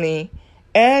alimony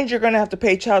and you're going to have to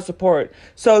pay child support.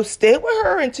 So stay with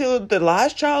her until the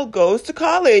last child goes to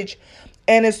college.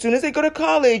 And as soon as they go to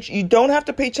college, you don't have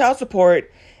to pay child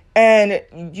support. And,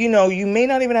 you may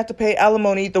not even have to pay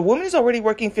alimony. The woman is already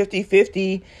working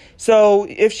 50-50. So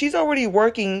if she's already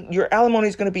working, your alimony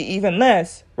is going to be even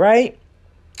less, right?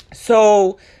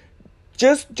 So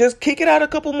just kick it out a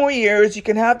couple more years. You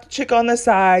can have the chick on the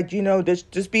side,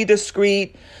 just be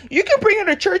discreet. You can bring her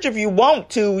to church if you want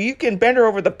to. You can bend her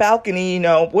over the balcony,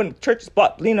 when church is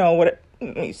blocked, what?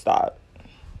 Let me stop.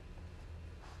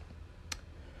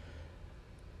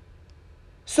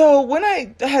 So when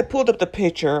I had pulled up the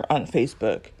picture on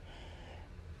Facebook,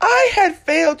 I had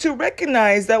failed to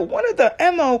recognize that one of the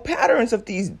MO patterns of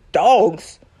these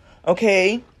dogs,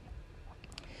 okay,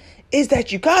 is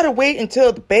that you gotta wait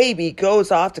until the baby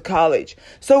goes off to college.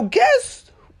 So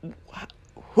guess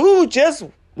who just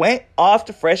went off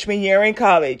to freshman year in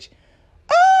college?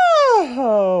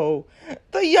 Oh,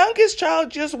 the youngest child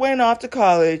just went off to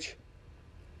college.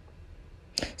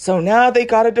 So now they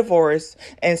got a divorce.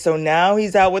 And so now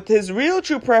he's out with his real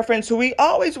true preference, who he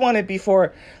always wanted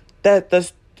before.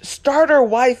 The starter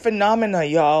wife phenomena,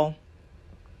 y'all.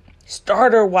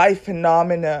 Starter wife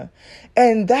phenomena.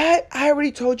 And that, I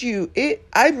already told you,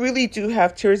 I really do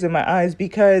have tears in my eyes,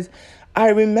 because I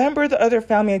remember the other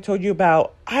family I told you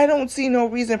about. I don't see no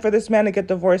reason for this man to get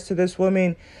divorced to this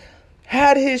woman.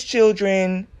 Had his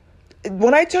children.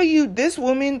 When I tell you, this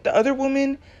woman, the other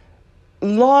woman,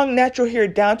 long natural hair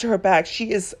down to her back.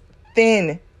 She is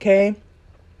thin, okay?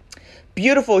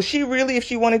 Beautiful. She really, if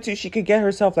she wanted to, she could get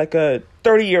herself like a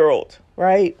 30-year-old,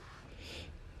 right?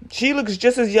 She looks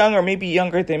just as young or maybe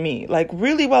younger than me. Like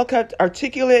really well cut,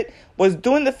 articulate, was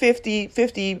doing the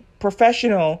 50-50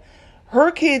 professional.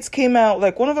 Her kids came out,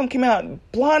 like one of them came out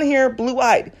blonde hair,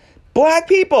 blue-eyed. Black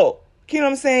people. You know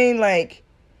what I'm saying? Like,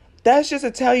 that's just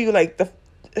to tell you, like,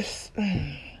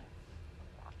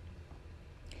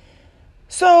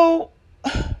 so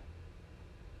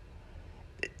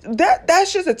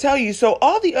that's just to tell you. So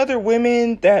all the other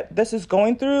women that this is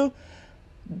going through,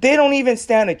 they don't even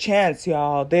stand a chance,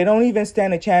 y'all. They don't even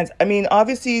stand a chance. I mean,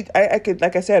 obviously, I could,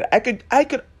 like I said, I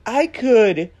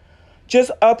could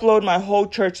just upload my whole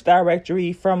church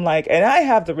directory from like, and I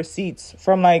have the receipts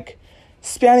from like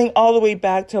spanning all the way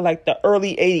back to like the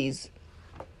early 80s.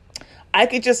 I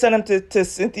could just send them to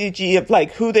Cynthia G of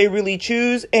like who they really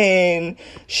choose, and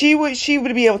she would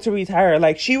be able to retire.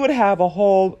 Like she would have a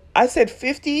whole, I said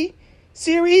 50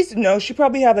 series. No, she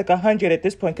probably have like 100 at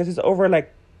this point, because it's over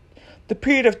like the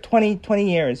period of 20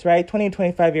 years, right? 20 and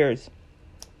 25 years.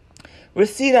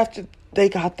 Receipt after they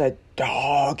got the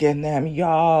dog in them,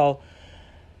 y'all.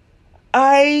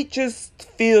 I just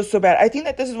feel so bad. I think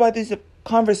that this is why these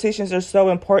conversations are so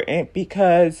important,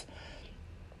 because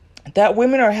that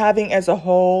women are having as a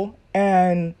whole,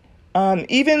 and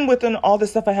even within all the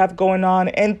stuff I have going on,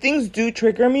 and things do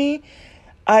trigger me,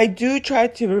 I do try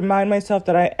to remind myself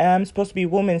that I am supposed to be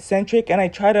woman-centric, and I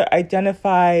try to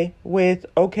identify with,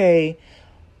 okay,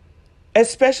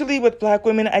 especially with Black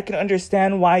women, I can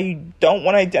understand why you don't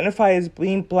want to identify as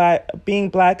being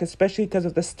black, especially because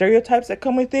of the stereotypes that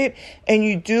come with it, and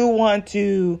you do want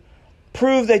to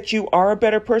prove that you are a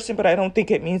better person, but I don't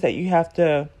think it means that you have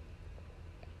to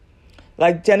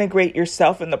like denigrate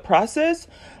yourself in the process.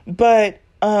 But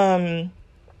I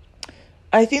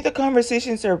think the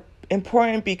conversations are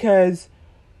important, because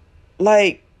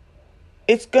like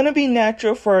it's going to be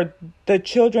natural for the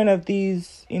children of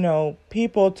these,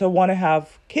 people to want to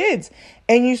have kids,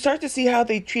 and you start to see how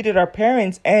they treated our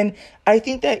parents. And I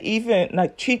think that even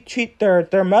like treat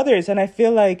their mothers. And I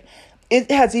feel like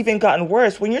it has even gotten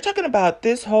worse when you're talking about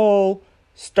this whole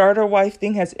starter wife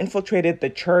thing has infiltrated the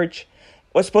church.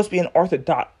 Was supposed to be an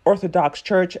orthodox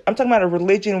church. I'm talking about a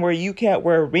religion where you can't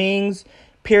wear rings,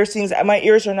 piercings. My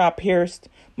ears are not pierced.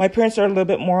 My parents are a little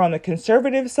bit more on the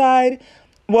conservative side.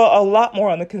 Well, a lot more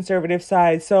on the conservative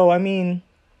side. So, I mean,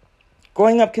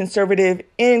 growing up conservative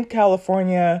in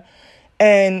California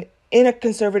and in a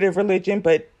conservative religion,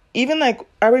 but even like,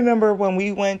 I remember when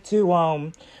we went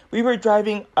to, we were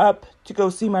driving up to go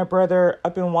see my brother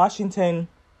up in Washington.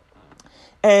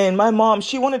 And my mom,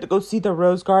 she wanted to go see the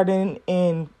Rose Garden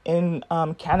in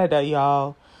Canada,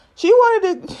 y'all. She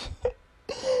wanted to.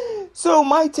 So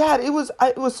my dad, it was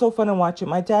so fun to watch it.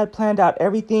 My dad planned out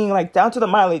everything, like down to the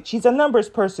mileage. He's a numbers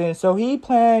person, so he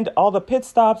planned all the pit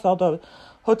stops, all the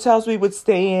hotels we would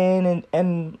stay in,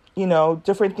 and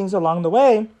different things along the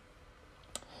way.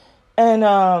 And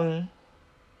I'm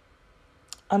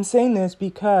saying this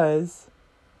because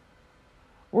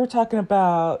we're talking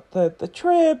about the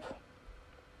trip.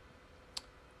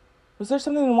 Was there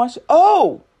something in Washington?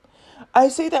 Oh, I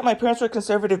say that my parents were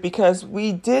conservative because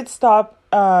we did stop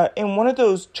in one of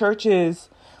those churches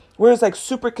where it's like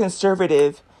super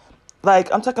conservative.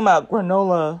 Like I'm talking about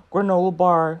granola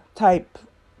bar type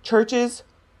churches.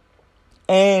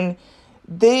 And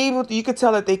you could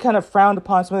tell that they kind of frowned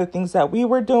upon some of the things that we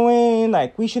were doing.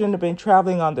 Like we shouldn't have been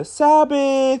traveling on the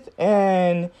Sabbath.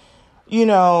 And,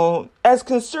 as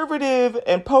conservative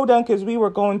and podunk as we were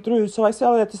going through. So I say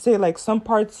all that to say, like, some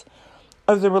parts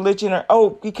of the religion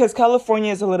because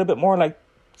California is a little bit more like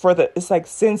it's like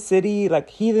Sin City, like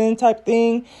heathen type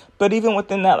thing. But even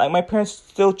within that, like my parents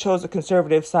still chose the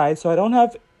conservative side. So I don't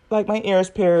have like my ears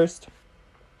pierced.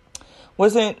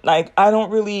 wasn't like, I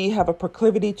don't really have a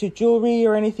proclivity to jewelry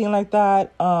or anything like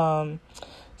that.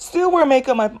 Still wear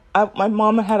makeup. My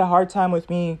mom had a hard time with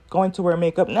me going to wear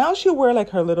makeup. Now she'll wear like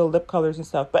her little lip colors and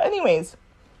stuff. But anyways,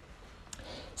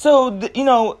 so,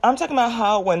 I'm talking about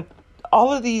how when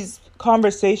all of these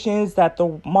conversations that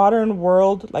the modern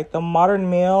world, like the modern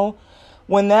male,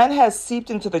 when that has seeped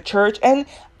into the church, and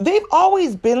they've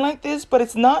always been like this, but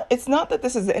it's not that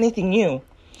this is anything new.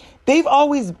 They've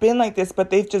always been like this,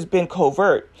 but they've just been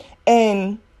covert.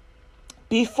 And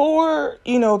before,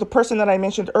 the person that I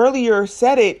mentioned earlier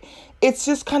said it, it's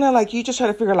just kind of like you just try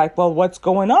to figure like, well, what's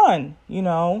going on,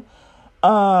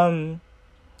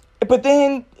 But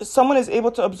then someone is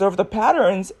able to observe the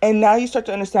patterns, and now you start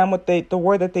to understand what the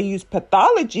word that they use,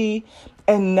 pathology,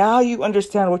 and now you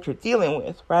understand what you're dealing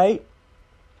with, right?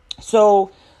 So,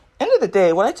 end of the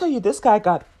day, when I tell you this guy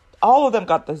all of them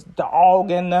got this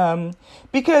dog in them,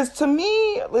 because to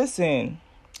me, listen,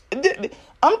 this is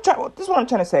what I'm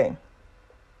trying to say.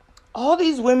 All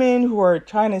these women who are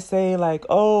trying to say like,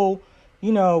 oh,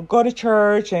 go to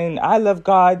church and I love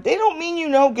God, they don't mean you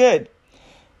no good.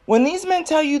 When these men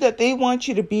tell you that they want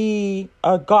you to be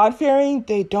a God-fearing,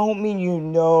 they don't mean you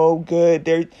no good.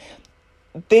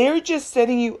 They're just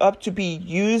setting you up to be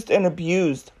used and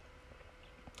abused.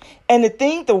 And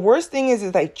the worst thing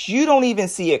is that you don't even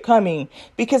see it coming,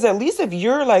 because at least if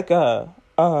you're like out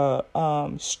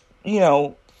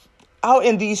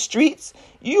in these streets,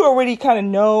 you already kind of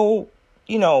know,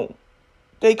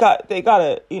 they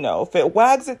gotta, if it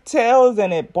wags its tails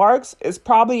and it barks, it's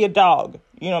probably a dog.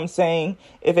 You know what I'm saying?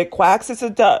 If it quacks, it's a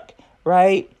duck,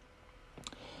 right?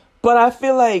 But I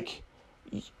feel like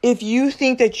if you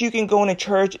think that you can go into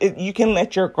church, you can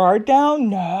let your guard down.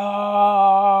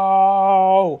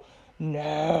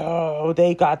 No,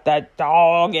 they got that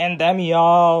dog in them,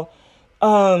 y'all.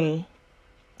 Was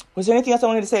there anything else I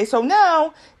wanted to say? So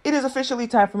now it is officially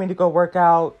time for me to go work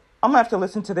out. I'm gonna have to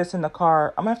listen to this in the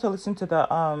car. I'm gonna have to listen to the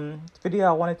video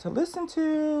I wanted to listen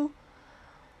to.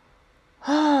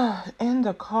 In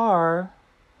the car.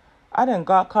 I done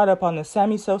got caught up on the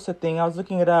Sammy Sosa thing. I was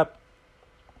looking it up.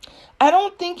 I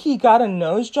don't think he got a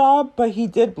nose job, but he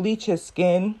did bleach his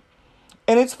skin.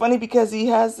 And it's funny because he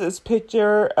has this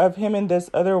picture of him and this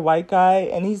other white guy,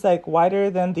 and he's like whiter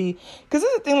than because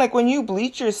it's the thing, like when you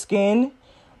bleach your skin,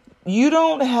 you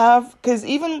don't have, because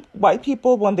even white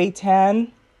people, when they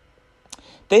tan,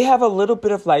 they have a little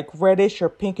bit of like reddish or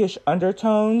pinkish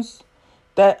undertones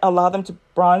that allow them to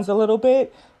bronze a little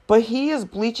bit. But he is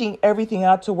bleaching everything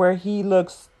out to where he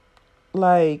looks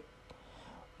like,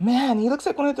 man, he looks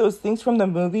like one of those things from the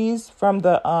movies, from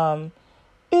the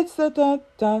It's the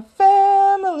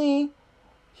Family.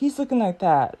 He's looking like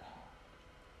that.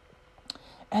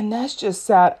 And that's just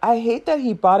sad. I hate that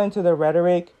he bought into the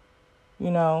rhetoric,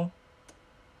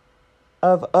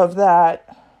 of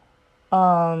that.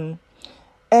 And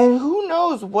who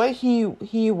knows what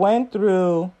he went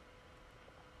through.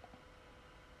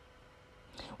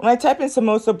 When I type in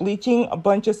samosa bleaching, a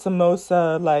bunch of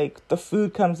samosa, like the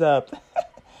food comes up.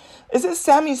 Is it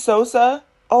Sammy Sosa?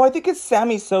 Oh, I think it's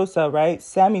Sammy Sosa, right?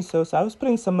 Sammy Sosa. I was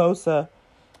putting samosa.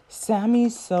 Sammy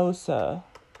Sosa.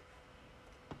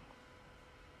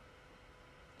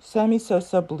 Sammy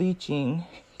Sosa bleaching.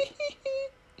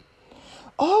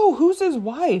 Oh, who's his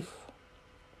wife?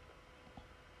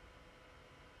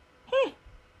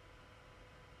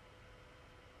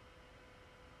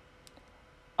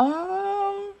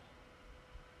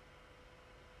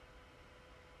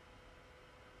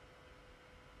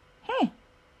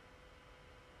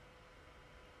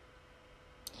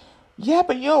 Yeah,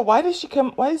 but why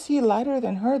is he lighter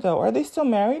than her though? Are they still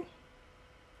married?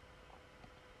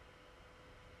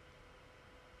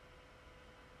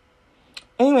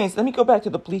 Anyways, let me go back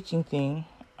to the bleaching thing.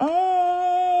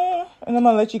 And I'm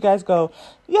gonna let you guys go.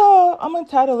 Yo, I'm gonna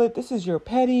title it, This Is Your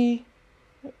Petty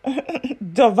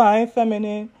Divine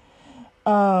Feminine.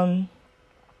 And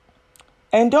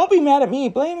don't be mad at me.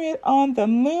 Blame it on the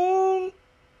moon.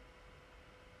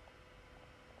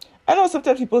 I know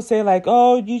sometimes people say like,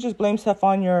 oh, you just blame stuff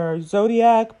on your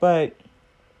zodiac, but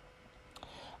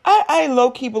I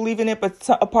low-key believe in it, but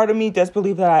a part of me does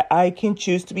believe that I can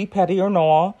choose to be petty or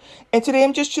not. And today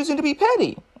I'm just choosing to be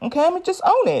petty. Okay, I'm going to just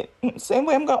own it. Same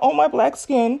way I'm going to own my black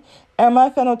skin and my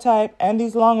phenotype and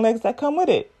these long legs that come with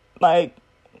it. Like,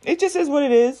 it just is what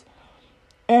it is.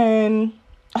 And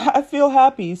I feel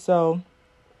happy, so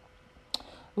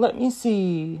let me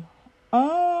see.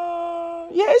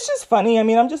 Yeah, it's just funny. I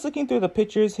mean, I'm just looking through the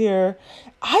pictures here.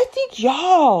 I think,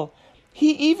 y'all,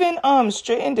 he even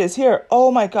straightened his hair.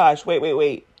 Oh my gosh.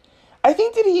 Wait. I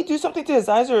think, did he do something to his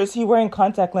eyes, or is he wearing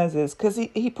contact lenses? Because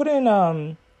he put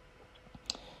in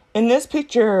this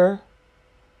picture,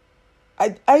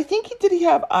 I think he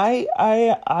have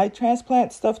eye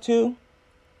transplant stuff too,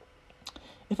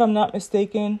 if I'm not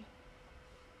mistaken.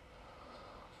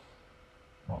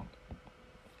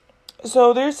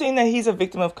 So they're saying that he's a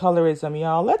victim of colorism,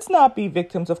 y'all. Let's not be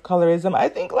victims of colorism. I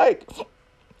think, like,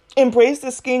 embrace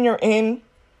the skin you're in,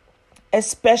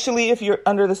 especially if you're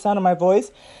under the sound of my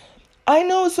voice. I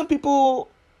know some people,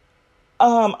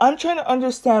 I'm trying to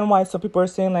understand why some people are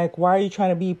saying, like, why are you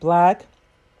trying to be black?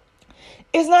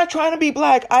 It's not trying to be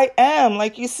black. I am.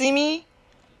 Like, you see me?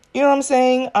 You know what I'm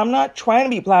saying? I'm not trying to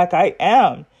be black. I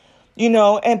am.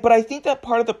 But I think that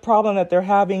part of the problem that they're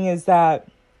having is that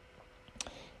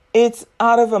it's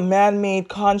out of a man-made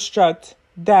construct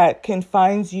that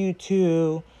confines you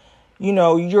to,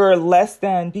 you're less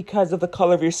than because of the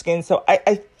color of your skin. So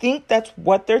I think that's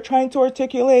what they're trying to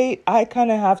articulate. I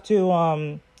kind of have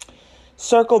to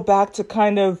circle back to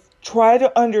kind of try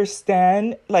to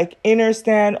understand, like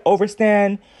understand,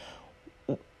 overstand,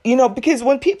 because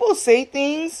when people say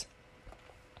things,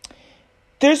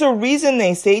 there's a reason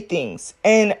they say things.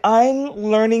 And I'm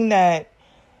learning that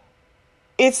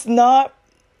it's not,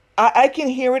 I can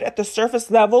hear it at the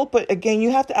surface level, but again, you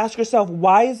have to ask yourself,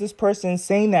 why is this person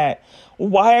saying that?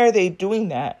 Why are they doing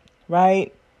that?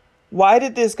 Right? Why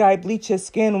did this guy bleach his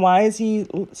skin? Why is he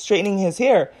straightening his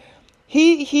hair?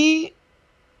 He,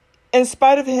 in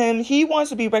spite of him, he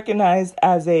wants to be recognized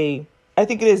as I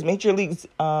think it is Major League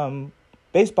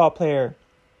baseball player.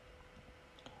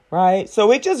 Right?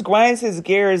 So it just grinds his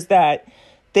gears that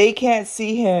they can't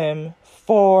see him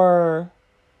for,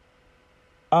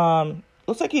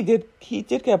 looks like he did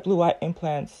get blue eye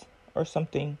implants or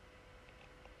something.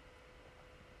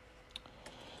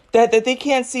 That they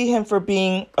can't see him for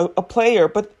being a player.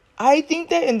 But I think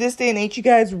that in this day and age, you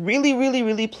guys really, really,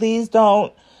 really please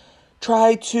don't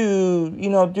try to,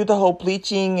 do the whole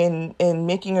bleaching and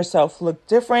making yourself look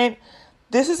different.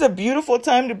 This is a beautiful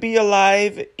time to be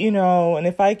alive, and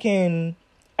if I can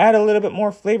add a little bit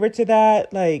more flavor to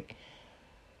that, like,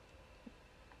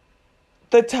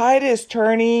 the tide is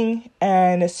turning,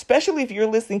 and especially if you're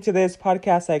listening to this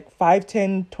podcast like 5,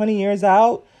 10, 20 years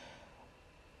out,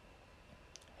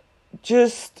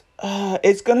 just,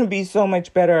 it's going to be so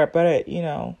much better. But,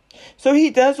 so he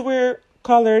does wear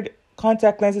colored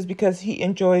contact lenses because he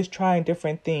enjoys trying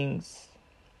different things.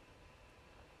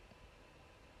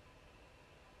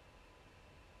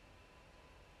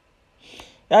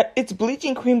 It's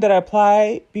bleaching cream that I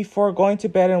apply before going to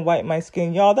bed and wipe my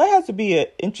skin. Y'all, that has to be an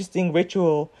interesting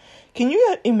ritual. Can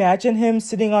you imagine him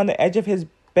sitting on the edge of his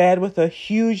bed with a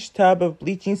huge tub of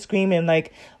bleaching cream and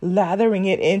like lathering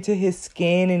it into his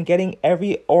skin and getting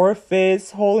every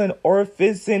hole and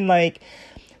orifice, and like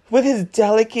with his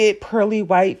delicate pearly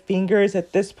white fingers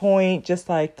at this point, just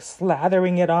like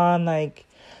slathering it on? Like,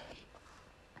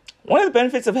 one of the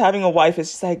benefits of having a wife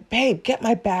is just like, babe, get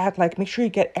my back. Like, make sure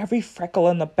you get every freckle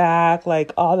in the back,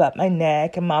 like all up my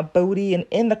neck and my booty and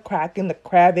in the crack in the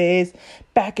crevice,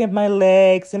 back in my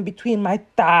legs and between my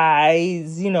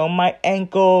thighs, my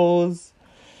ankles.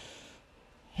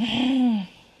 Yeah,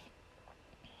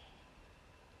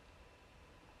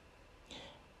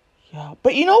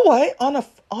 but you know what?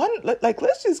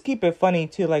 Let's just keep it funny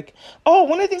too. Like,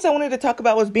 one of the things I wanted to talk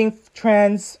about was being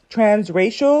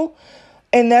transracial.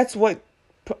 And that's what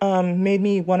made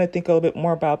me want to think a little bit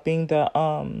more about being the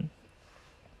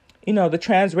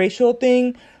transracial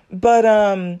thing.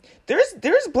 But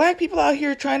there's black people out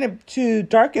here trying to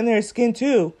darken their skin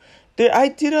too. I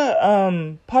did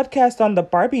a podcast on the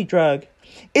Barbie drug.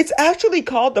 It's actually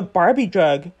called the Barbie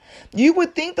drug. You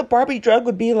would think the Barbie drug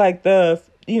would be like the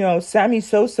Sammy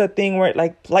Sosa thing where it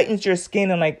like lightens your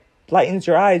skin and like lightens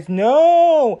your eyes.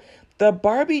 No. The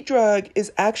Barbie drug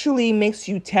actually makes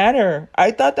you tanner. I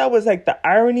thought that was like the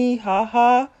irony,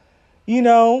 haha.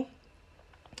 It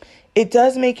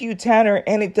does make you tanner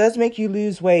and it does make you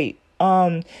lose weight.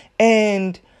 It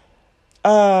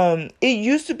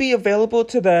used to be available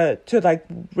to like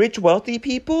rich, wealthy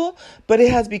people, but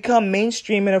it has become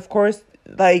mainstream. And of course,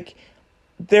 like,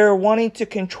 they're wanting to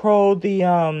control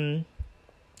the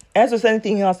as with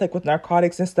anything else, like with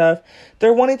narcotics and stuff,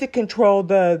 they're wanting to control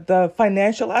the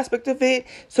financial aspect of it.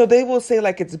 So they will say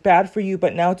like it's bad for you,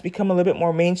 but now it's become a little bit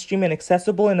more mainstream and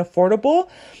accessible and affordable.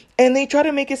 And they try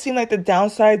to make it seem like the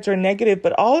downsides are negative,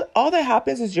 but all that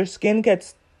happens is your skin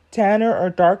gets tanner or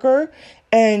darker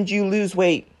and you lose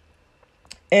weight.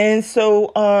 And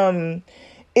so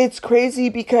it's crazy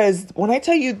because when I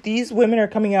tell you these women are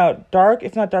coming out dark,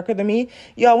 if not darker than me,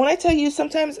 y'all, when I tell you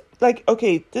sometimes, like,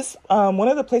 okay, this, one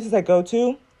of the places I go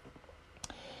to,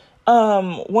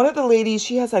 one of the ladies,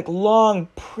 she has like long,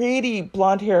 pretty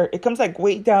blonde hair. It comes like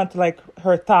way down to like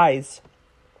her thighs.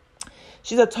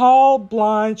 She's a tall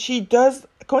blonde. She does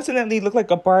coincidentally look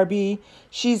like a Barbie.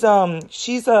 She's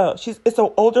it's an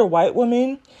older white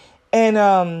woman,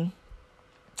 and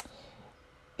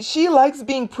she likes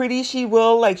being pretty. She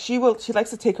likes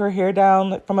to take her hair down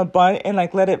like, from a bun and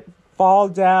like let it fall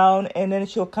down, and then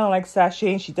she'll kind of like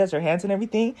sashay, and she does her hands and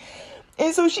everything.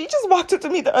 And so she just walked up to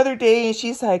me the other day and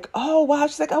she's like, oh, wow.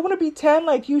 She's like, I want to be tan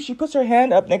like you. She puts her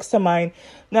hand up next to mine.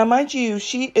 Now, mind you,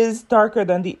 she is darker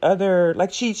than the other.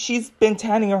 Like she's been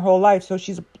tanning her whole life. So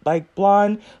she's like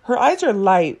blonde. Her eyes are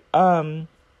light,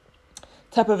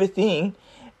 type of a thing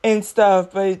and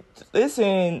stuff. But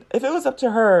listen, if it was up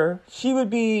to her, she would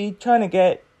be trying to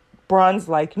get bronze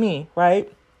like me,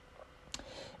 right?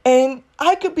 And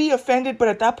I could be offended, but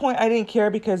at that point I didn't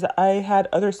care because I had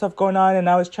other stuff going on and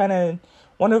I was trying to,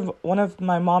 one of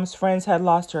my mom's friends had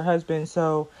lost her husband.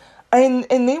 So, and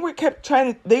they were kept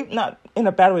trying to, they, not in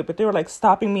a bad way, but they were like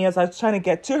stopping me as I was trying to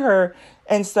get to her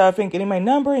and stuff and getting my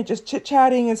number and just chit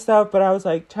chatting and stuff. But I was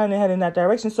like trying to head in that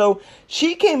direction. So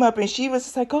she came up and she was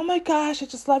just like, oh my gosh, I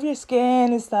just love your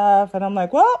skin and stuff. And I'm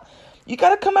like, well, you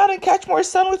got to come out and catch more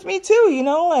sun with me too.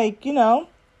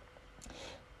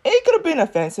 It could have been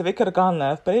offensive. It could have gone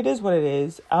left, but it is what it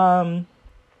is. And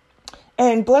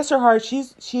bless her heart,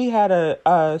 she had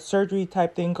a surgery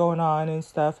type thing going on and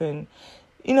stuff. And,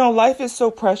 life is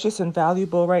so precious and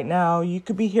valuable right now. You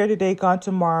could be here today, gone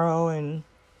tomorrow. And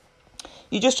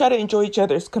you just try to enjoy each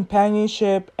other's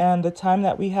companionship and the time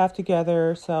that we have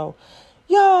together. So,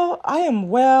 y'all, I am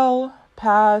well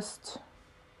past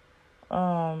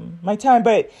my time,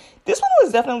 but this one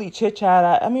was definitely chit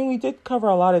chat. I mean, we did cover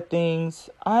a lot of things.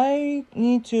 I'm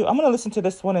going to listen to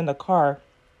this one in the car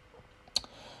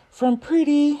from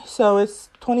Pretty. So it's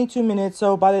 22 minutes.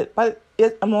 So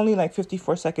I'm only like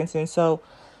 54 seconds in. So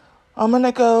I'm going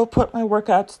to go put my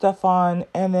workout stuff on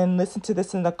and then listen to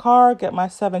this in the car, get my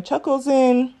 7 chuckles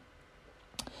in.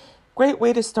 Great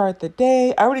way to start the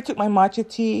day. I already took my matcha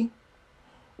tea.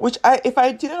 Which if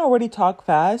I didn't already talk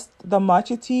fast, the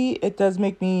matcha tea, it does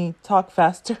make me talk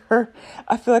faster.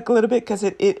 I feel like a little bit because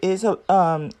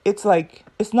it's like,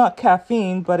 it's not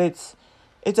caffeine, but it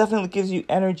definitely gives you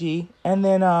energy. And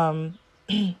then,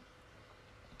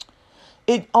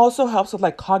 it also helps with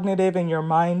like cognitive and your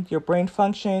mind, your brain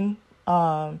function.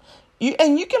 You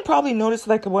can probably notice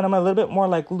like when I'm a little bit more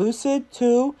like lucid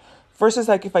too. Versus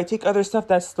like if I take other stuff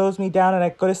that slows me down and I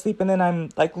go to sleep and then I'm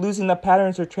like losing the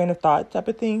patterns or train of thought type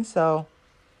of thing. So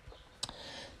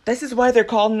this is why they're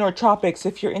called nootropics.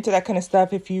 If you're into that kind of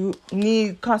stuff, if you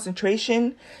need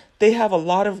concentration, they have a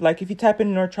lot of like, if you type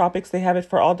in nootropics, they have it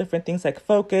for all different things like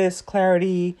focus,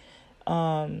 clarity,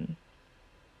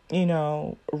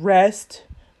 rest.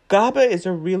 GABA is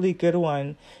a really good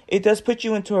one. It does put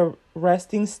you into a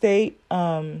resting state.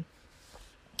 But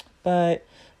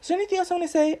is there anything else I want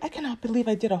to say? I cannot believe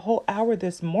I did a whole hour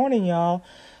this morning, y'all.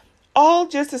 All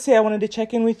just to say I wanted to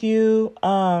check in with you.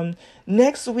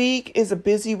 Next week is a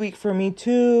busy week for me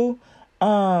too.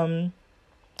 I'm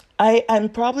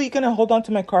probably going to hold on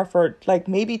to my car for like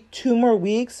maybe 2 more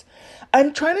weeks.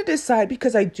 I'm trying to decide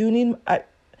because I do need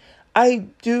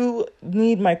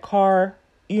my car,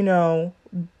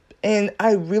 and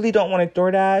I really don't want to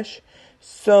DoorDash.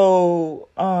 So,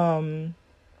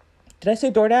 did I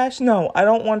say DoorDash? No, I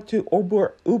don't want to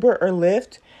Uber or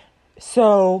Lyft.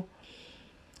 So,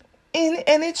 and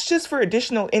it's just for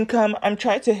additional income. I'm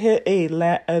trying to hit a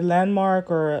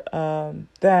landmark or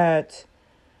that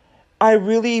I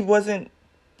really wasn't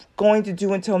going to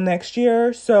do until next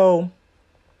year. So,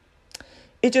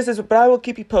 it just is. But I will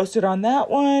keep you posted on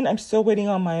that one. I'm still waiting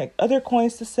on my other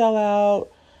coins to sell out.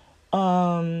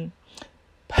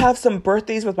 Have some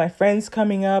birthdays with my friends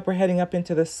coming up. We're heading up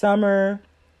into the summer.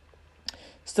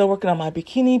 Still working on my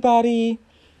bikini body.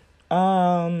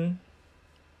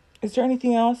 Is there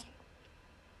anything else?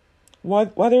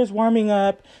 Weather's warming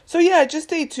up. So yeah, just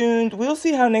stay tuned. We'll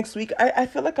see how next week. I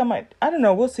feel like I don't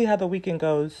know. We'll see how the weekend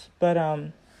goes. But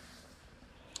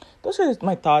those are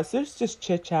my thoughts. There's just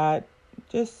chit chat.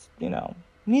 Just,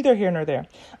 neither here nor there.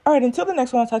 All right, until the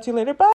next one, I'll talk to you later. Bye.